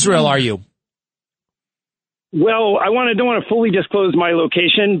 Where in Israel are you? Well, don't want to fully disclose my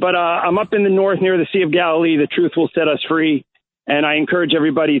location, but I'm up in the north near the Sea of Galilee. The truth will set us free, and I encourage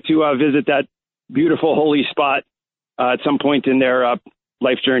everybody to visit that beautiful holy spot at some point in their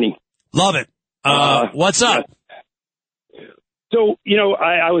life journey. Love it. What's up? Yeah. So,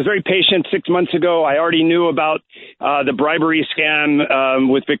 I was very patient 6 months ago. I already knew about the bribery scam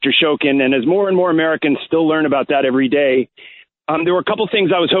with Victor Shokin. And as more and more Americans still learn about that every day, there were a couple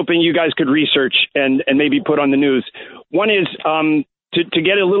things I was hoping you guys could research and maybe put on the news. One is to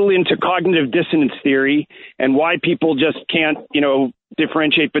get a little into cognitive dissonance theory and why people just can't,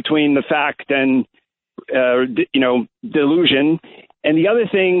 differentiate between the fact and, delusion. And the other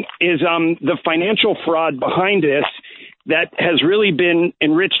thing is the financial fraud behind this that has really been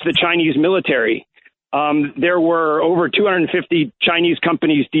enriched the Chinese military. There were over 250 Chinese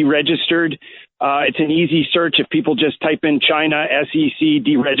companies deregistered. It's an easy search if people just type in China SEC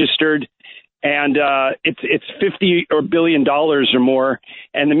deregistered, and it's $50 billion or more,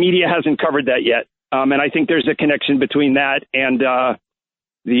 and the media hasn't covered that yet. And I think there's a connection between that and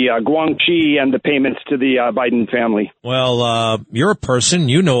Guangxi and the payments to the Biden family. Well, you're a person.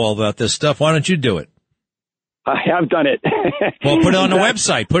 You know all about this stuff. Why don't you do it? I have done it. Well, put it on the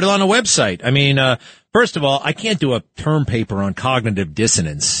website. Put it on the website. I mean, first of all, I can't do a term paper on cognitive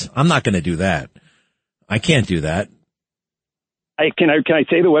dissonance. I'm not going to do that. I can't do that. Can I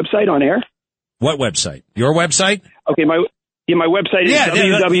say the website on air? What website? Your website? Okay, my website is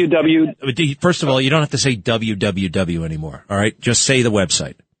www. First of all, you don't have to say www anymore. All right, just say the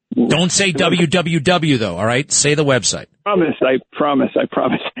website. Don't say www though. All right, say the website. I promise.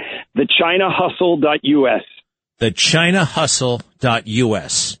 TheChinaHustle.us.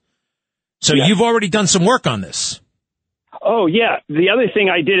 TheChinaHustle.us. So you've already done some work on this. Oh, yeah. The other thing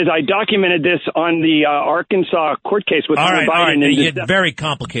I did is I documented this on the Arkansas court case with Biden. All right. You get very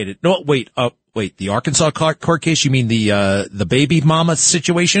complicated. No, wait. The Arkansas court case? You mean the baby mama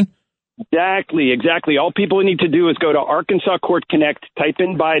situation? Exactly. All people need to do is go to Arkansas Court Connect, type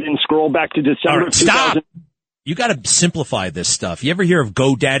in Biden, scroll back to December. Right, stop! You got to simplify this stuff. You ever hear of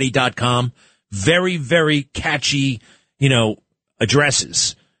GoDaddy.com? Very, very catchy,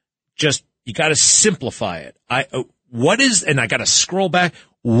 addresses. Just, you got to simplify it. And I got to scroll back.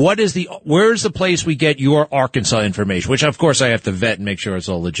 Where's the place we get your Arkansas information? Which, of course, I have to vet and make sure it's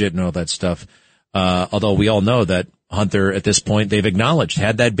all legit and all that stuff. Although we all know that Hunter, at this point, they've acknowledged,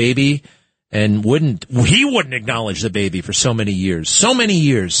 had that baby and he wouldn't acknowledge the baby for so many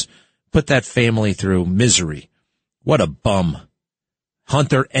years, put that family through misery. What a bum.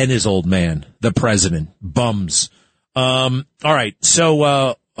 Hunter and his old man, the president, bums. All right.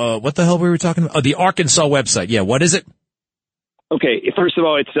 So, what the hell were we talking about? Oh, the Arkansas website. Yeah. What is it? Okay. First of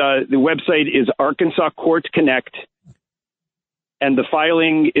all, it's, the website is Arkansas Court Connect. And the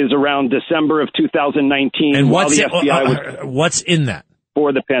filing is around December of 2019. And what's in that?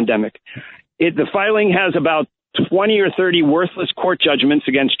 For the pandemic. The filing has about 20 or 30 worthless court judgments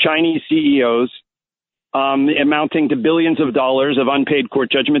against Chinese CEOs, amounting to billions of dollars of unpaid court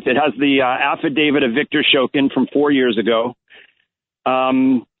judgments. It has the affidavit of Victor Shokin from 4 years ago.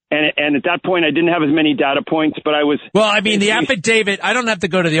 And at that point, I didn't have as many data points, but I was... Well, I mean, the affidavit, I don't have to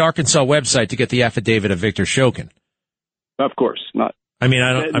go to the Arkansas website to get the affidavit of Victor Shokin. Of course not. All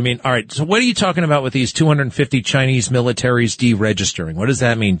right. So what are you talking about with these 250 Chinese militaries deregistering? What does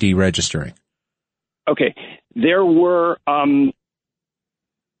that mean, deregistering? Okay. There were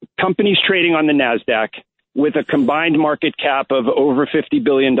companies trading on the NASDAQ with a combined market cap of over $50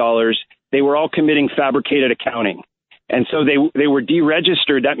 billion. They were all committing fabricated accounting. And so they were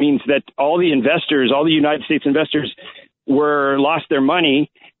deregistered. That means that all the United States investors lost their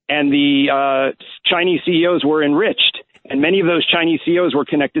money, and the Chinese CEOs were enriched. And many of those Chinese CEOs were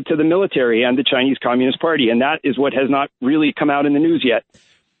connected to the military and the Chinese Communist Party. And that is what has not really come out in the news yet.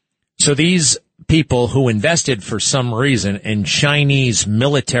 So these people who invested for some reason in Chinese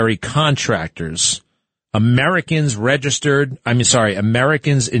military contractors, Americans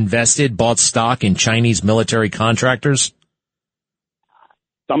invested, bought stock in Chinese military contractors?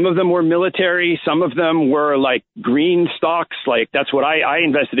 Some of them were military. Some of them were like green stocks. Like that's what I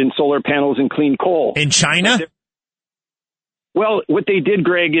invested in, solar panels and clean coal. In China? Well, what they did,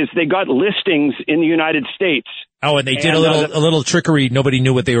 Greg, is they got listings in the United States. Oh, and they did a little trickery. Nobody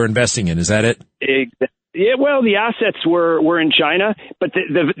knew what they were investing in. Is that it? Yeah, well, the assets were in China, but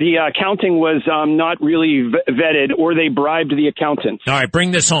the accounting was not really vetted, or they bribed the accountants. All right,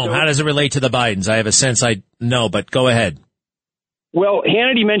 bring this home. How does it relate to the Bidens? I have a sense I know, but go ahead. Well,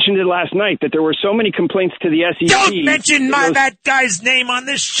 Hannity mentioned it last night that there were so many complaints to the SEC. Don't mention that guy's name on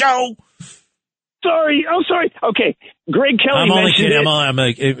this show. Sorry. Oh, sorry. Okay. Greg Kelly mentioned it.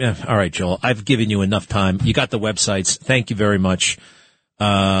 All right, Joel. I've given you enough time. You got the websites. Thank you very much.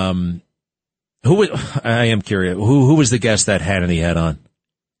 I am curious. Who was the guest that Hannity had on?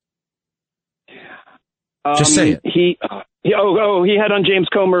 Just say it. He had on James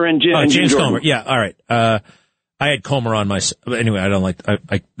Comer and Jim. James Comer. Yeah. All right. I had Comer on my. Anyway, I don't like.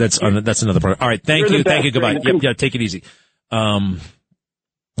 That's another part. All right. Thank you. Thank you. Goodbye. Yep. Take it easy.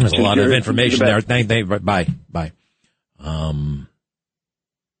 There's a lot of information there. Bye.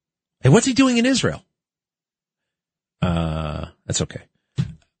 Hey, what's he doing in Israel? That's okay.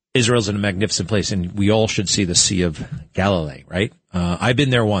 Israel's in a magnificent place, and we all should see the Sea of Galilee, right? I've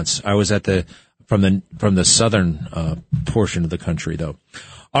been there once. I was from the southern portion of the country, though.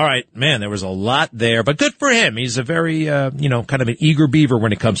 All right, man, there was a lot there, but good for him. He's a very, kind of an eager beaver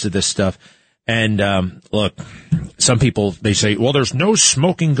when it comes to this stuff. And, look, some people, they say, well, there's no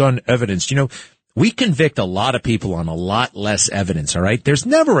smoking gun evidence. We convict a lot of people on a lot less evidence, all right? There's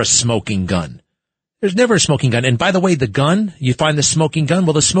never a smoking gun. There's never a smoking gun. And by the way, the gun, you find the smoking gun,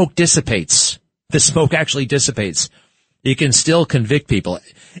 well, the smoke dissipates. The smoke actually dissipates. You can still convict people.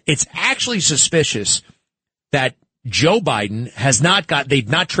 It's actually suspicious that Joe Biden they've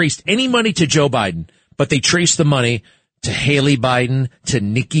not traced any money to Joe Biden, but they traced the money to Haley Biden, to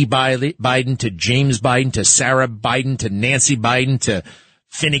Nikki Biden, to James Biden, to Sarah Biden, to Nancy Biden, to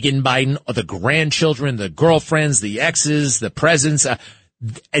Finnegan Biden, the grandchildren, the girlfriends, the exes, the presents,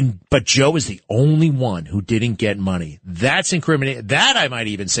 but Joe is the only one who didn't get money. That's incriminating. That I might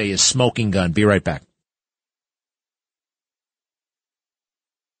even say is smoking gun. Be right back.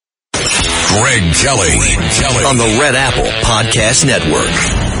 Greg Kelly on the Red Apple Podcast Network.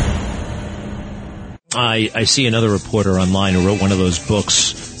 I see another reporter online who wrote one of those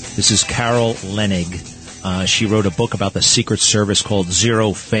books. This is Carol Lenig. She wrote a book about the Secret Service called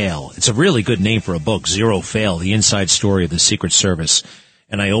Zero Fail. It's a really good name for a book, Zero Fail, the inside story of the Secret Service.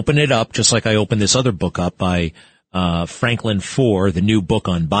 And I open it up just like I opened this other book up by Franklin Foer, the new book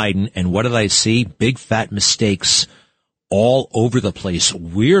on Biden. And what did I see? Big fat mistakes all over the place,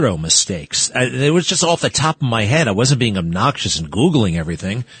 weirdo mistakes. It was just off the top of my head. I wasn't being obnoxious and Googling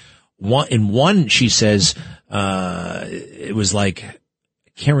everything. In one, she says, it was like,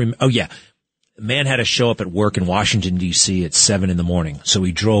 I can't remember. Oh yeah. A man had to show up at work in Washington, D.C. at 7 a.m. So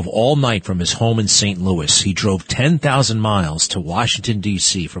he drove all night from his home in St. Louis. He drove 10,000 miles to Washington,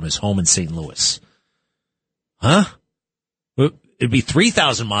 D.C. from his home in St. Louis. Huh? It'd be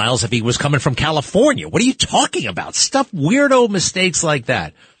 3,000 miles if he was coming from California. What are you talking about? Weirdo mistakes like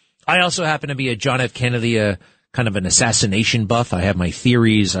that. I also happen to be a John F. Kennedy, kind of an assassination buff. I have my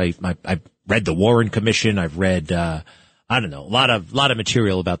theories. I read the Warren Commission. I've read, a lot of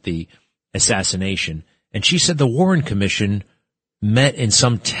material about the assassination. And she said the Warren Commission met in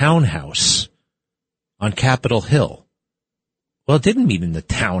some townhouse on Capitol Hill. Well, it didn't meet in the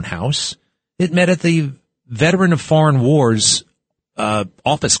townhouse. It met at the Veteran of Foreign Wars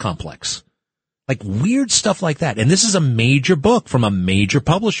office complex. Like weird stuff like that. And this is a major book from a major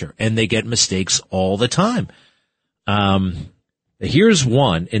publisher, and they get mistakes all the time. Here's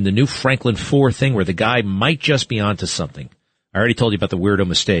one in the new Franklin Foer thing where the guy might just be onto something. I already told you about the weirdo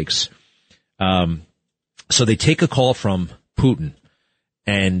mistakes. So they take a call from Putin,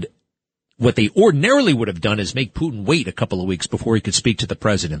 and what they ordinarily would have done is make Putin wait a couple of weeks before he could speak to the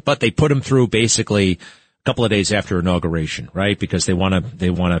president. But they put him through basically a couple of days after inauguration, right? Because they want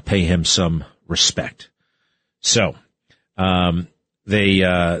to pay him some respect. So,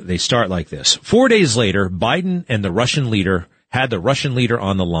 they start like this. 4 days later, Biden and the Russian leader had the Russian leader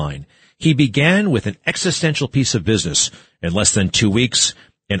on the line. He began with an existential piece of business. In less than 2 weeks,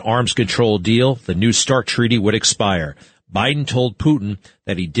 an arms control deal, the New START treaty, would expire. Biden told Putin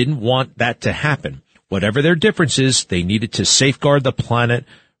that he didn't want that to happen. Whatever their differences, they needed to safeguard the planet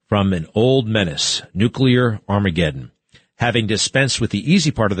from an old menace, nuclear Armageddon. Having dispensed with the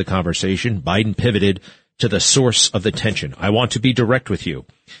easy part of the conversation, Biden pivoted to the source of the tension. I want to be direct with you.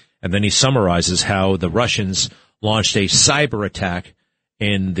 And then he summarizes how the Russians launched a cyber attack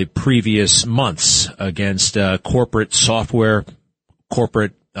in the previous months against corporate software,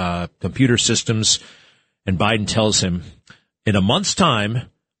 corporate computer systems. And Biden tells him, in a month's time,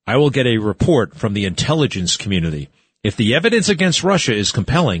 I will get a report from the intelligence community. If the evidence against Russia is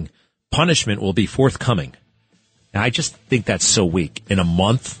compelling, punishment will be forthcoming. Now, I just think that's so weak. In a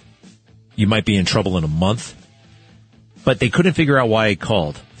month, you might be in trouble in a month. But they couldn't figure out why he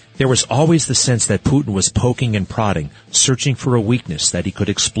called. There was always the sense that Putin was poking and prodding, searching for a weakness that he could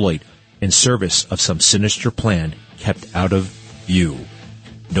exploit in service of some sinister plan kept out of view.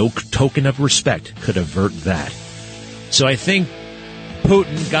 No token of respect could avert that. So I think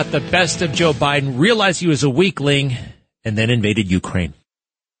Putin got the best of Joe Biden, realized he was a weakling, and then invaded Ukraine.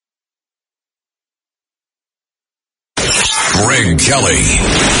 Greg Kelly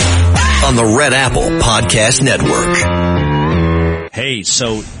on the Red Apple Podcast Network. Hey,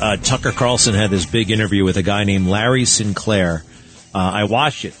 so Tucker Carlson had this big interview with a guy named Larry Sinclair. I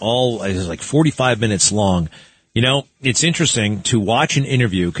watched it all. It was like 45 minutes long. You know, it's interesting to watch an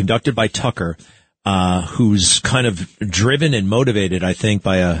interview conducted by Tucker, who's kind of driven and motivated, I think,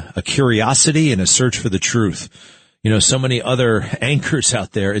 by a curiosity and a search for the truth. You know, so many other anchors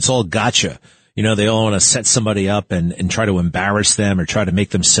out there, it's all gotcha. You know, they all want to set somebody up and try to embarrass them or try to make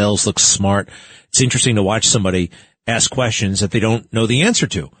themselves look smart. It's interesting to watch somebody ask questions that they don't know the answer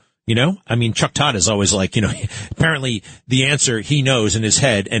to. You know, I mean, Chuck Todd is always like, you know, apparently the answer he knows in his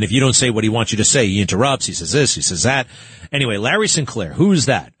head. And if you don't say what he wants you to say, he interrupts. He says this, he says that. Anyway, Larry Sinclair, who's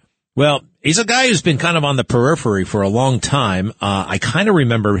that? Well, he's a guy who's been kind of on the periphery for a long time. I kind of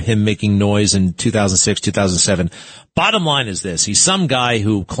remember him making noise in 2006, 2007. Bottom line is this. He's some guy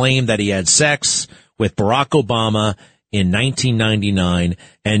who claimed that he had sex with Barack Obama in 1999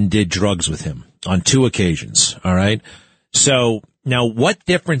 and did drugs with him on 2 occasions. All right. So now what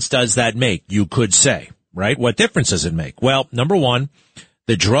difference does that make? You could say, right? What difference does it make? Well, number one,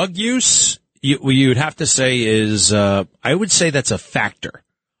 the drug use, you'd have to say is, I would say that's a factor.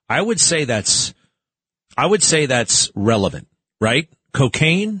 I would say that's relevant, right?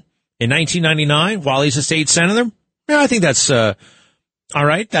 Cocaine in 1999 while he's a state senator. Yeah, I think that's, all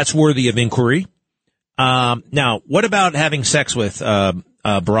right. That's worthy of inquiry. Now, what about having sex with, Barack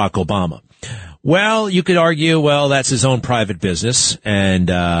Obama? Well, you could argue, well, that's his own private business. And,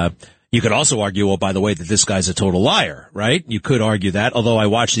 you could also argue, well, by the way, that this guy's a total liar, right? You could argue that, although I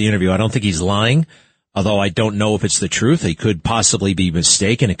watched the interview. I don't think he's lying, although I don't know if it's the truth. He could possibly be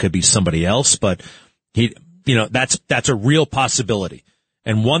mistaken. It could be somebody else, but that's a real possibility.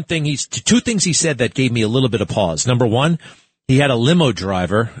 And two things he said that gave me a little bit of pause. Number one, he had a limo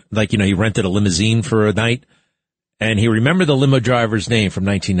driver, he rented a limousine for a night, and he remembered the limo driver's name from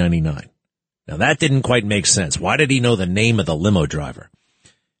 1999. Now that didn't quite make sense. Why did he know the name of the limo driver?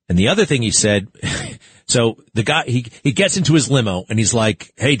 And the other thing he said, so the guy, he gets into his limo and he's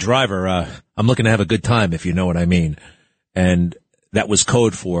like, hey driver, I'm looking to have a good time, if you know what I mean. And that was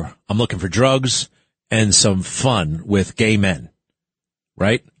code for, I'm looking for drugs and some fun with gay men,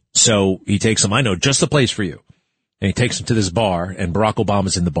 right? So he takes him, I know just the place for you. And he takes him to this bar and Barack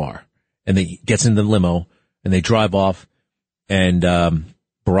Obama's in the bar and he gets in the limo and they drive off and,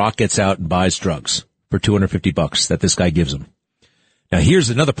 Barack gets out and buys drugs for $250 that this guy gives him. Now here's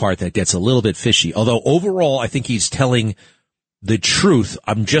another part that gets a little bit fishy. Although overall I think he's telling the truth.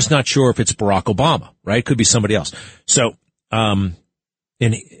 I'm just not sure if it's Barack Obama, right? Could be somebody else. So, and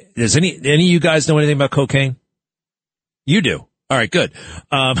does any of you guys know anything about cocaine? You do. All right, good.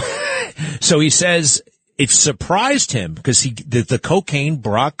 So he says it surprised him because the cocaine,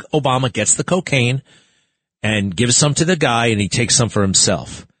 Barack Obama gets the cocaine and gives some to the guy and he takes some for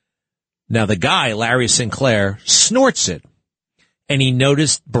himself. Now the guy, Larry Sinclair, snorts it and he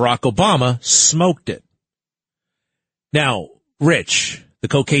noticed Barack Obama smoked it. Now, Rich, the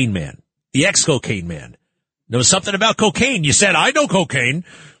cocaine man, the ex-cocaine man, knows something about cocaine. You said, I know cocaine.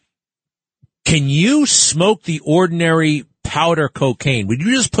 Can you smoke the ordinary powder cocaine? Would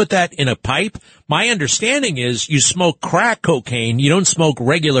you just put that in a pipe? My understanding is you smoke crack cocaine. You don't smoke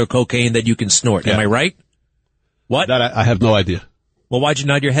regular cocaine that you can snort. Yeah. Am I right? What? That I have no idea. Well, why'd you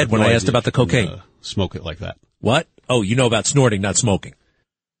nod your head when I asked about the cocaine? Smoke it like that. What? Oh, you know about snorting, not smoking.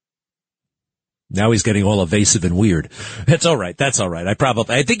 Now he's getting all evasive and weird. That's all right. That's all right.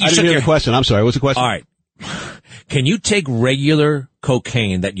 I think you should hear the question. I'm sorry. What's the question? All right. Can you take regular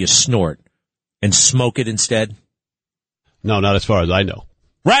cocaine that you snort and smoke it instead? No, not as far as I know.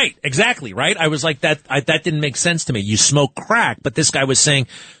 Right. Exactly. Right. I was like that. That didn't make sense to me. You smoke crack, but this guy was saying,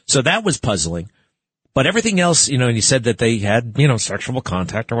 so that was puzzling. But everything else, and he said that they had, sexual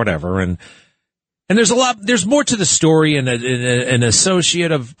contact or whatever. And there's more to the story. And an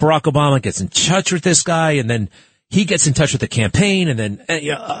associate of Barack Obama gets in touch with this guy and then he gets in touch with the campaign and then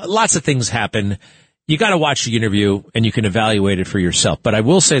lots of things happen. You got to watch the interview and you can evaluate it for yourself. But I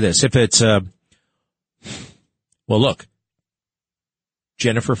will say this, if it's, well, look,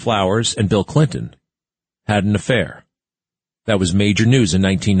 Jennifer Flowers and Bill Clinton had an affair. That was major news in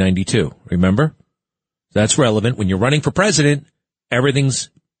 1992. Remember? That's relevant. When you're running for president, everything's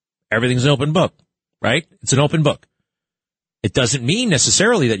an open book, right? It's an open book. It doesn't mean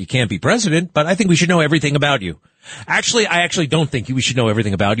necessarily that you can't be president, but I think we should know everything about you. Actually, I don't think we should know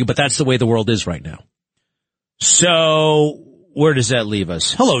everything about you, but that's the way the world is right now. So, where does that leave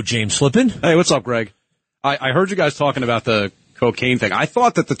us? Hello, James Flippin. Hey, what's up, Greg? I heard you guys talking about the cocaine thing. I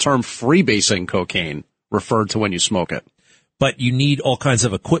thought that the term freebasing cocaine referred to when you smoke it. But you need all kinds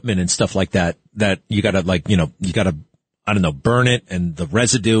of equipment and stuff like that you gotta I don't know, burn it and the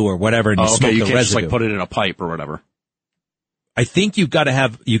residue or whatever and you smoke the residue. You can't just put it in a pipe or whatever. I think you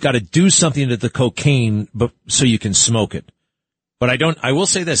gotta do something to the cocaine so you can smoke it. But I will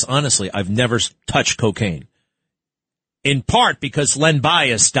say this, honestly, I've never touched cocaine. In part because Len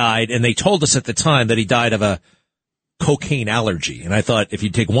Bias died and they told us at the time that he died of a cocaine allergy. And I thought if you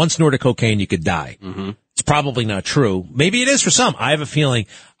take one snort of cocaine, you could die. Mm-hmm. It's probably not true. Maybe it is for some. I have a feeling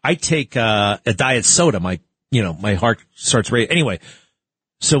I take a diet soda. My heart starts racing. Anyway,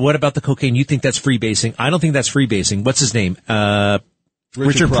 so what about the cocaine? You think that's freebasing? I don't think that's freebasing. What's his name?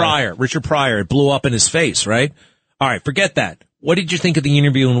 Richard Pryor. Richard Pryor. It blew up in his face, right? All right, forget that. What did you think of the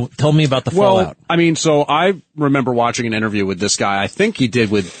interview and tell me about the fallout? I mean, so I remember watching an interview with this guy. I think he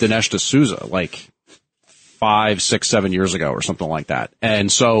did with Dinesh D'Souza, 5, 6, 7 years ago or something like that.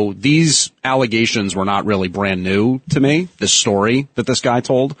 And so these allegations were not really brand new to me, this story that this guy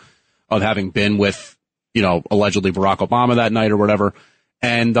told of having been with, allegedly Barack Obama that night or whatever.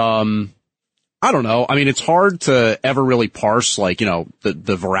 And, I don't know. I mean, it's hard to ever really parse, like,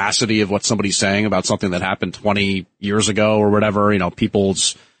 the veracity of what somebody's saying about something that happened 20 years ago or whatever,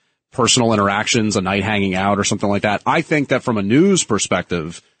 people's personal interactions, a night hanging out or something like that. I think that from a news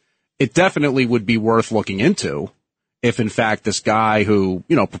perspective, it definitely would be worth looking into if, in fact, this guy who,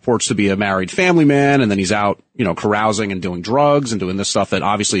 purports to be a married family man and then he's out, carousing and doing drugs and doing this stuff that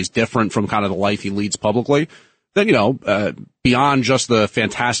obviously is different from kind of the life he leads publicly, then, beyond just the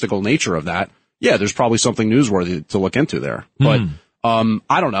fantastical nature of that, yeah, there's probably something newsworthy to look into there. But,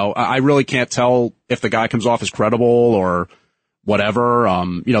 I don't know. I really can't tell if the guy comes off as credible or whatever.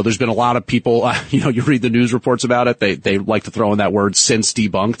 There's been a lot of people, you read the news reports about it. They like to throw in that word since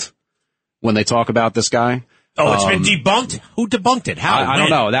debunked when they talk about this guy. Oh, it's been debunked? Who debunked it? How? I don't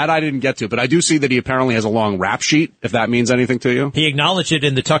know. That I didn't get to, but I do see that he apparently has a long rap sheet, if that means anything to you. He acknowledged it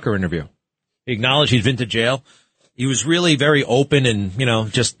in the Tucker interview. He acknowledged he'd been to jail. He was really very open and,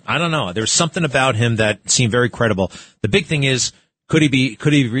 I don't know. There was something about him that seemed very credible. The big thing is, could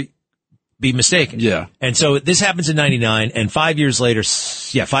he be mistaken? Yeah. And so this happens in 99, and 5 years later,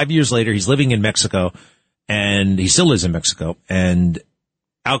 he's living in Mexico, and he still lives in Mexico, and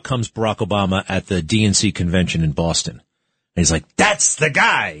out comes Barack Obama at the DNC convention in Boston. And he's like, that's the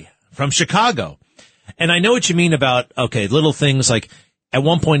guy from Chicago. And I know what you mean about, little things like, at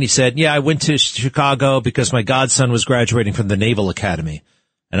one point he said, yeah, I went to Chicago because my godson was graduating from the Naval Academy.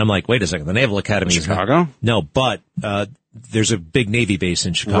 And I'm like, wait a second, the Naval Academy is Chicago? No, but, there's a big Navy base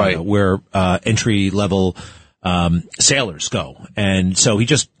in Chicago where, entry level, sailors go. And so he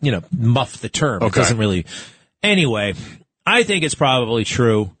just, muffed the term. It doesn't really, anyway, I think it's probably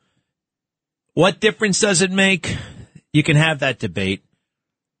true. What difference does it make? You can have that debate.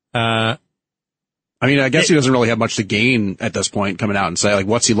 I guess he doesn't really have much to gain at this point, coming out and say, like,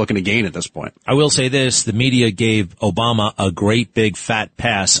 what's he looking to gain at this point? I will say this. The media gave Obama a great big fat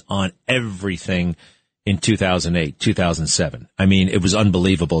pass on everything in 2008, 2007. I mean, it was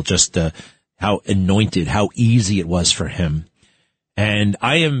unbelievable just how anointed, how easy it was for him. And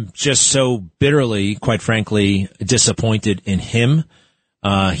I am just so bitterly, quite frankly, disappointed in him.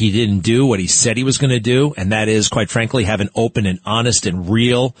 He didn't do what he said he was going to do, and that is, quite frankly, have an open and honest and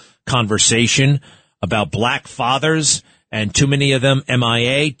real conversation about black fathers, and too many of them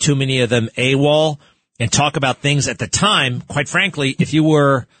MIA, too many of them AWOL, and talk about things at the time. Quite frankly, if you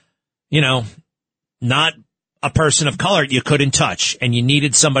were, not a person of color, you couldn't touch, and you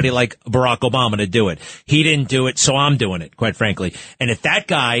needed somebody like Barack Obama to do it. He didn't do it, so I'm doing it, quite frankly. And if that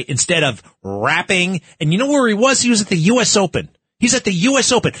guy, instead of rapping, and you know where he was? He was at the U.S. Open. He's at the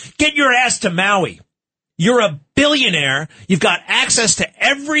U.S. Open. Get your ass to Maui. You're a billionaire. You've got access to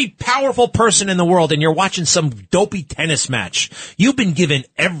every powerful person in the world, and you're watching some dopey tennis match. You've been given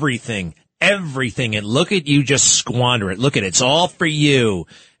everything, and look at you just squander it. Look at it. It's all for you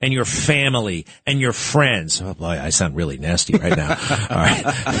and your family and your friends. Oh boy, I sound really nasty right now. All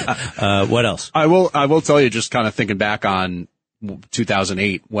right. What else? I will tell you, just kind of thinking back on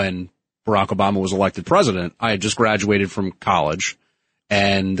 2008 when Barack Obama was elected president. I had just graduated from college.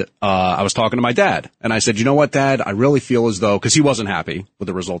 And I was talking to my dad, and I said, you know what, Dad, I really feel as though, because he wasn't happy with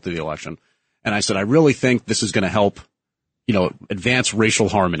the result of the election, and I said, I really think this is going to help, advance racial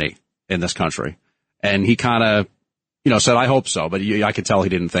harmony in this country. And he kind of, said, I hope so, but I could tell he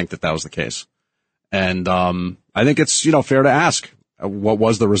didn't think that was the case. And I think it's, fair to ask, what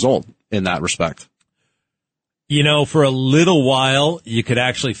was the result in that respect? For a little while, you could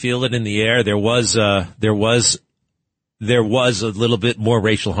actually feel it in the air. There was a little bit more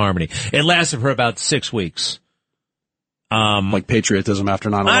racial harmony. It lasted for about 6 weeks. Like patriotism after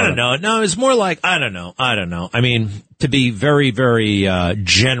 9/11. I don't know. No, it's more like, I don't know. I mean, to be very, very,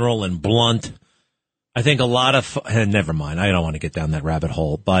 general and blunt, I think a lot of, never mind. I don't want to get down that rabbit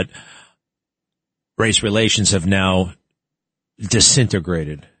hole, but race relations have now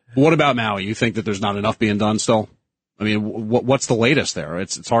disintegrated. What about Maui? You think that there's not enough being done still? I mean, what's the latest there?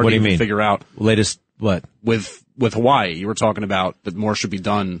 It's hard to even figure out. Latest what? With Hawaii, you were talking about that more should be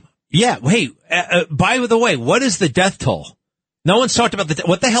done. Yeah. Hey, by the way, what is the death toll? No one's talked about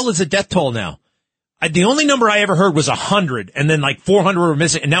what the hell is the death toll now? The only number I ever heard was 100, and then like 400 were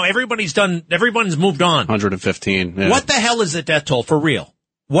missing, and now everyone's moved on. 115. Yeah. What the hell is the death toll for real?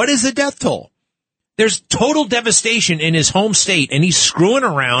 What is the death toll? There's total devastation in his home state, and he's screwing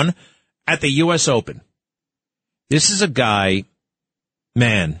around at the U.S. Open. This is a guy,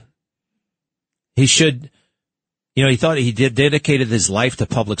 man. He should, he thought he dedicated his life to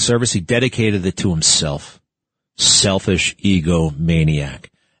public service. He dedicated it to himself. Selfish egomaniac.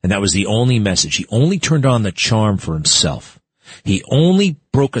 And that was the only message. He only turned on the charm for himself. He only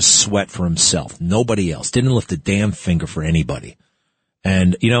broke a sweat for himself. Nobody else. Didn't lift a damn finger for anybody.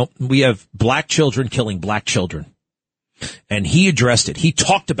 And, we have black children killing black children. And he addressed it. He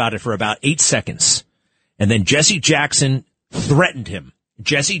talked about it for about 8 seconds. And then Jesse Jackson threatened him.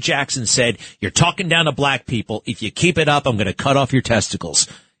 Jesse Jackson said, "You're talking down to black people. If you keep it up, I'm going to cut off your testicles."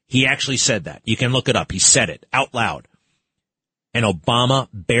 He actually said that. You can look it up. He said it out loud. And Obama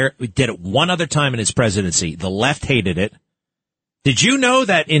did it one other time in his presidency. The left hated it. Did you know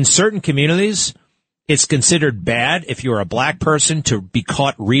that in certain communities, it's considered bad if you're a black person to be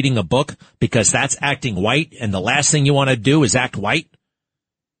caught reading a book because that's acting white, and the last thing you want to do is act white?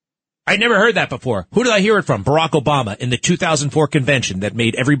 I never heard that before. Who did I hear it from? Barack Obama in the 2004 convention that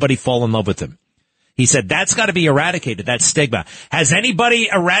made everybody fall in love with him. He said, that's got to be eradicated, that stigma. Has anybody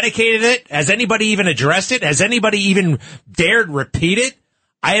eradicated it? Has anybody even addressed it? Has anybody even dared repeat it?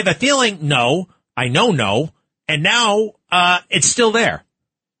 I have a feeling no. I know no. And now it's still there.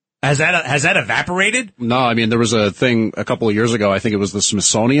 Has that evaporated? No, I mean, there was a thing a couple of years ago, I think it was the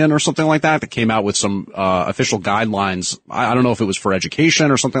Smithsonian or something like that came out with some official guidelines. I don't know if it was for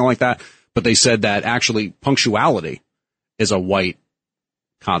education or something like that, but they said that actually punctuality is a white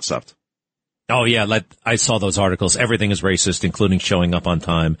concept. Oh, yeah, I saw those articles. Everything is racist, including showing up on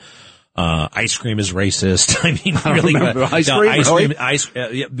time. Ice cream is racist. I mean, really.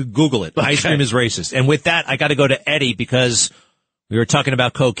 Google it. Okay. Ice cream is racist. And with that, I got to go to Eddie because we were talking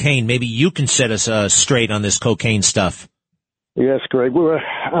about cocaine. Maybe you can set us straight on this cocaine stuff. Yes, Greg. We were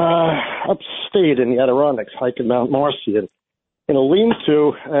upstate in the Adirondacks hiking Mount Marcy and in a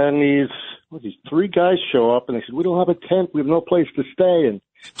lean-to, and these three guys show up, and they said, "We don't have a tent. We have no place to stay." And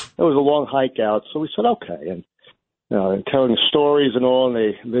it was a long hike out, so we said, okay. And they're telling stories and all,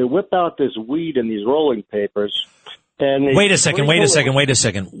 and they whip out this weed in these rolling papers. And wait a second.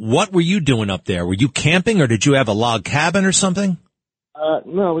 What were you doing up there? Were you camping, or did you have a log cabin or something?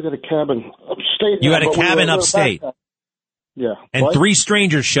 No, we got a cabin upstate. You had a cabin upstate? Yeah. And what? 3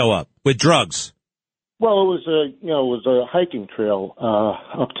 strangers show up with drugs. Well, it was a hiking trail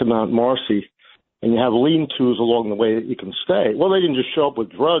up to Mount Marcy. And you have lean-tos along the way that you can stay. Well, they didn't just show up with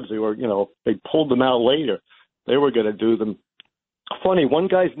drugs. They pulled them out later. They were going to do them. Funny, one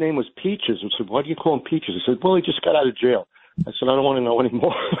guy's name was Peaches. I said, "Why do you call him Peaches?" He said, "Well, he just got out of jail." I said, "I don't want to know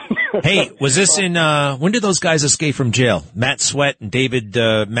anymore." Hey, was this when did those guys escape from jail? Matt Sweat and David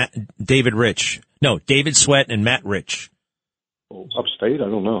Rich. No, David Sweat and Matt Rich. Upstate? I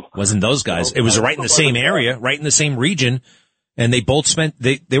don't know. Wasn't those guys. It was right in the same area, right in the same region. And they both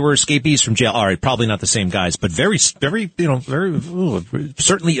they were escapees from jail. All right, probably not the same guys, but very, certainly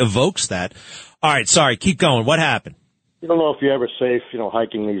evokes that. All right, sorry, keep going. What happened? You don't know if you're ever safe,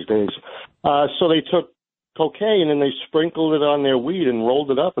 hiking these days. So they took cocaine and they sprinkled it on their weed and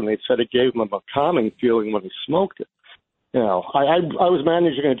rolled it up, and they said it gave them a calming feeling when they smoked it. I was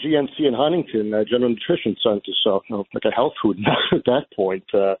managing a GNC in Huntington, General Nutrition Center, so like a health food at that point.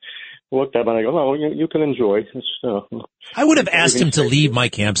 I looked at him and I go, "No, you can enjoy." I would have asked him to leave my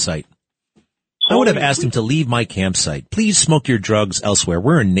campsite. Please smoke your drugs elsewhere.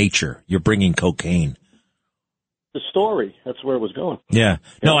 We're in nature. You're bringing cocaine. The story. That's where it was going. Yeah.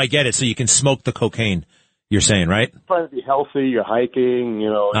 No, I get it. So you can smoke the cocaine, you're saying, right? Trying to be healthy. You're hiking,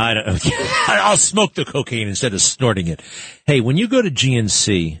 I don't, I'll smoke the cocaine instead of snorting it. Hey, when you go to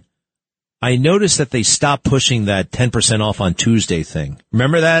GNC, I noticed that they stopped pushing that 10% off on Tuesday thing.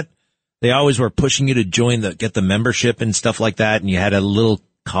 Remember that? They always were pushing you to get the membership and stuff like that, and you had a little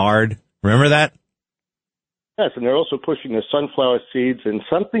card. Remember that? Yes, and they're also pushing the sunflower seeds and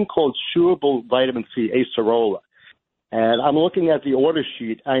something called chewable vitamin C, acerola. And I'm looking at the order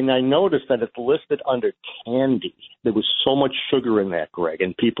sheet, and I noticed that it's listed under candy. There was so much sugar in that, Greg,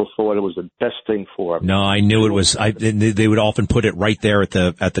 and people thought it was the best thing for them. No, I knew it was. They would often put it right there at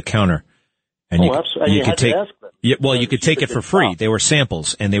the counter. And absolutely. You could take. Yeah, well, you could take it for free. They were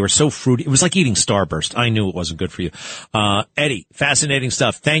samples, and they were so fruity. It was like eating Starburst. I knew it wasn't good for you. Eddie, fascinating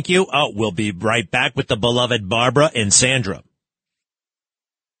stuff. Thank you. Oh, we'll be right back with the beloved Barbara and Sandra.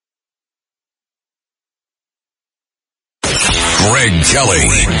 Greg Kelly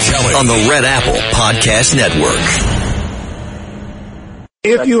on the Red Apple Podcast Network.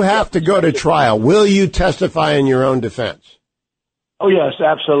 If you have to go to trial, will you testify in your own defense? Oh, yes,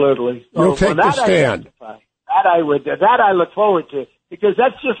 absolutely. You'll take the stand. That I look forward to, because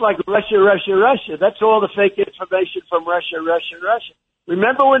that's just like Russia. That's all the fake information from Russia.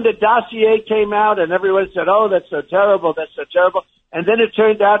 Remember when the dossier came out and everyone said, "Oh, that's so terrible. And then it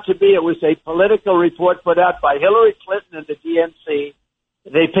turned out to be, it was a political report put out by Hillary Clinton and the DNC.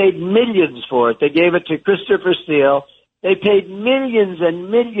 They paid millions for it. They gave it to Christopher Steele. They paid millions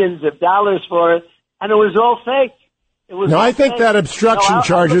and millions of dollars for it, and it was all fake. I think that obstruction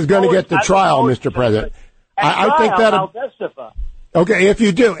charge is going to get to trial, Mr. President. I think that I'll testify. Okay, if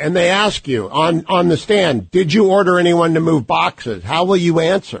you do, and they ask you on the stand, did you order anyone to move boxes? How will you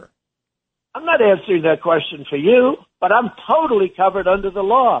answer? I'm not answering that question for you, but I'm totally covered under the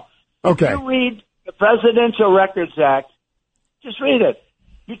law. Okay. If you read the Presidential Records Act, just read it.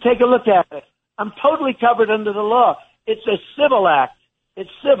 You take a look at it. I'm totally covered under the law. It's a civil act. It's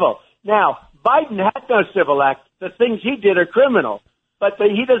civil. Now, Biden had no civil act. The things he did are criminal, but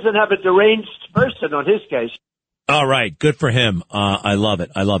he doesn't have a deranged person on his case. All right. Good for him. I love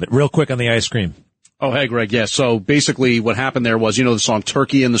it. I love it. Real quick on the ice cream. Oh, hey, Greg. Yeah. So basically what happened there was, the song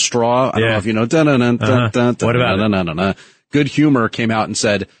Turkey in the Straw. I don't know if you know. What about it? Good Humor came out and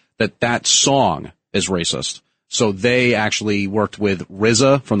said that song is racist. So they actually worked with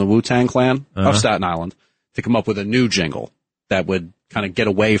RZA from the Wu-Tang Clan of Staten Island to come up with a new jingle that would kind of get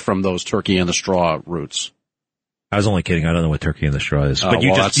away from those Turkey in the Straw roots. I was only kidding. I don't know what Turkey in the Straw is. But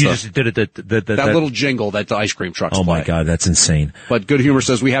you just did it. That little jingle that the ice cream trucks play. Oh, my God. That's insane. But Good Humor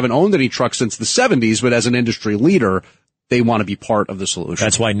says we haven't owned any trucks since the 70s, but as an industry leader, they want to be part of the solution.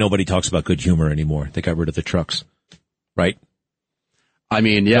 That's why nobody talks about Good Humor anymore. They got rid of the trucks. Right? I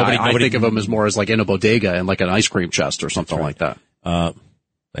mean, yeah, I think of them as more as like in a bodega and like an ice cream chest or something like that.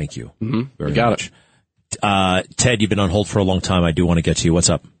 Thank you. Mm-hmm. Very you got much. Ted, you've been on hold for a long time. I do want to get to you. What's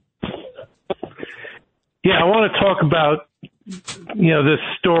up? Yeah, I want to talk about, this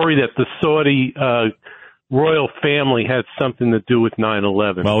story that the Saudi royal family had something to do with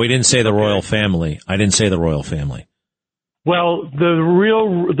 9/11. Well, we didn't say the royal family. I didn't say the royal family. Well, the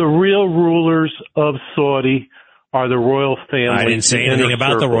real rulers of Saudi are the royal family. I didn't say anything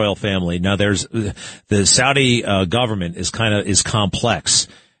about the royal family. Now, there's the Saudi government is complex,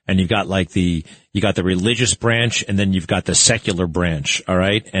 and you've got you got the religious branch, and then you've got the secular branch. All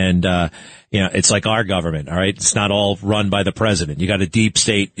right, and it's like our government. All right, it's not all run by the president. You got a deep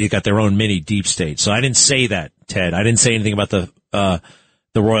state. You got their own mini deep state. So I didn't say that, Ted. I didn't say anything about the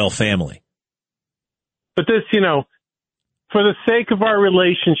royal family. But this, for the sake of our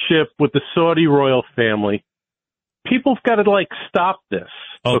relationship with the Saudi royal family, people've got to stop this.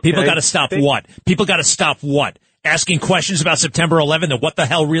 Oh, okay? People got to stop what? People got to stop what? Asking questions about September 11th and what the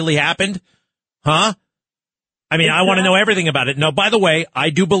hell really happened? Huh? I mean, I want to know everything about it. No, by the way,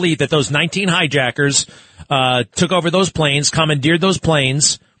 I do believe that those 19 hijackers took over those planes, commandeered those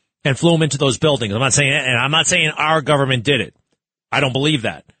planes, and flew them into those buildings. I'm not saying our government did it. I don't believe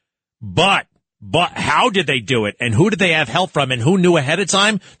that. But how did they do it? And who did they have help from? And who knew ahead of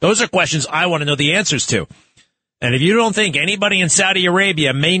time? Those are questions I want to know the answers to. And if you don't think anybody in Saudi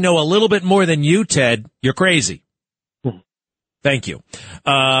Arabia may know a little bit more than you, Ted, you're crazy. Thank you.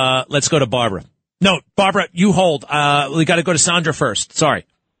 Let's go to Barbara. No, Barbara, you hold. We got to go to Sandra first. Sorry.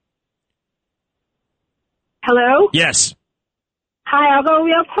 Hello? Yes. Hi, I'll go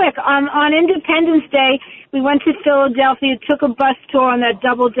real quick. On Independence Day, we went to Philadelphia, took a bus tour on that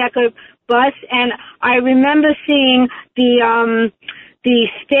double-decker bus, and I remember seeing the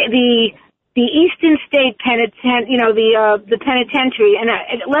Eastern State the penitentiary, and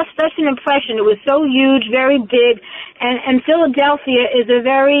it left such an impression. It was so huge, very big, and Philadelphia is a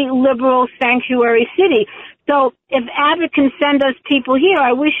very liberal sanctuary city. So if Abbott can send us people here,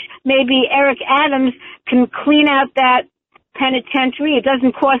 I wish maybe Eric Adams can clean out that penitentiary. It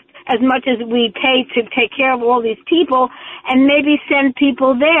doesn't cost as much as we pay to take care of all these people, and maybe send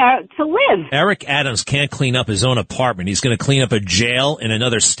people there to live. Eric Adams can't clean up his own apartment. He's going to clean up a jail in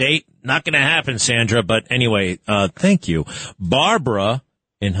another state. Not going to happen, Sandra. But anyway, thank you. Barbara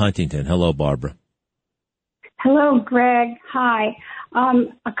in Huntington. Hello, Barbara. Hello, Greg. Hi.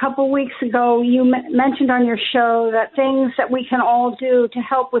 A couple weeks ago, you mentioned on your show that things that we can all do to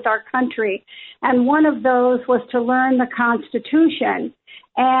help with our country. And one of those was to learn the Constitution.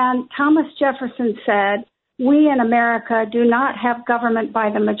 And Thomas Jefferson said, we in America do not have government by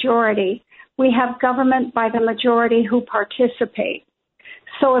the majority. We have government by the majority who participate.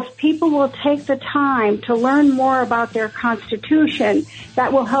 So if people will take the time to learn more about their Constitution,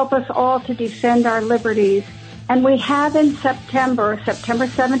 that will help us all to defend our liberties. And we have in September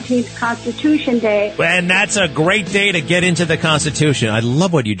 17th, Constitution Day. And that's a great day to get into the Constitution. I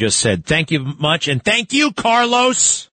love what you just said. Thank you much. And thank you, Carlos.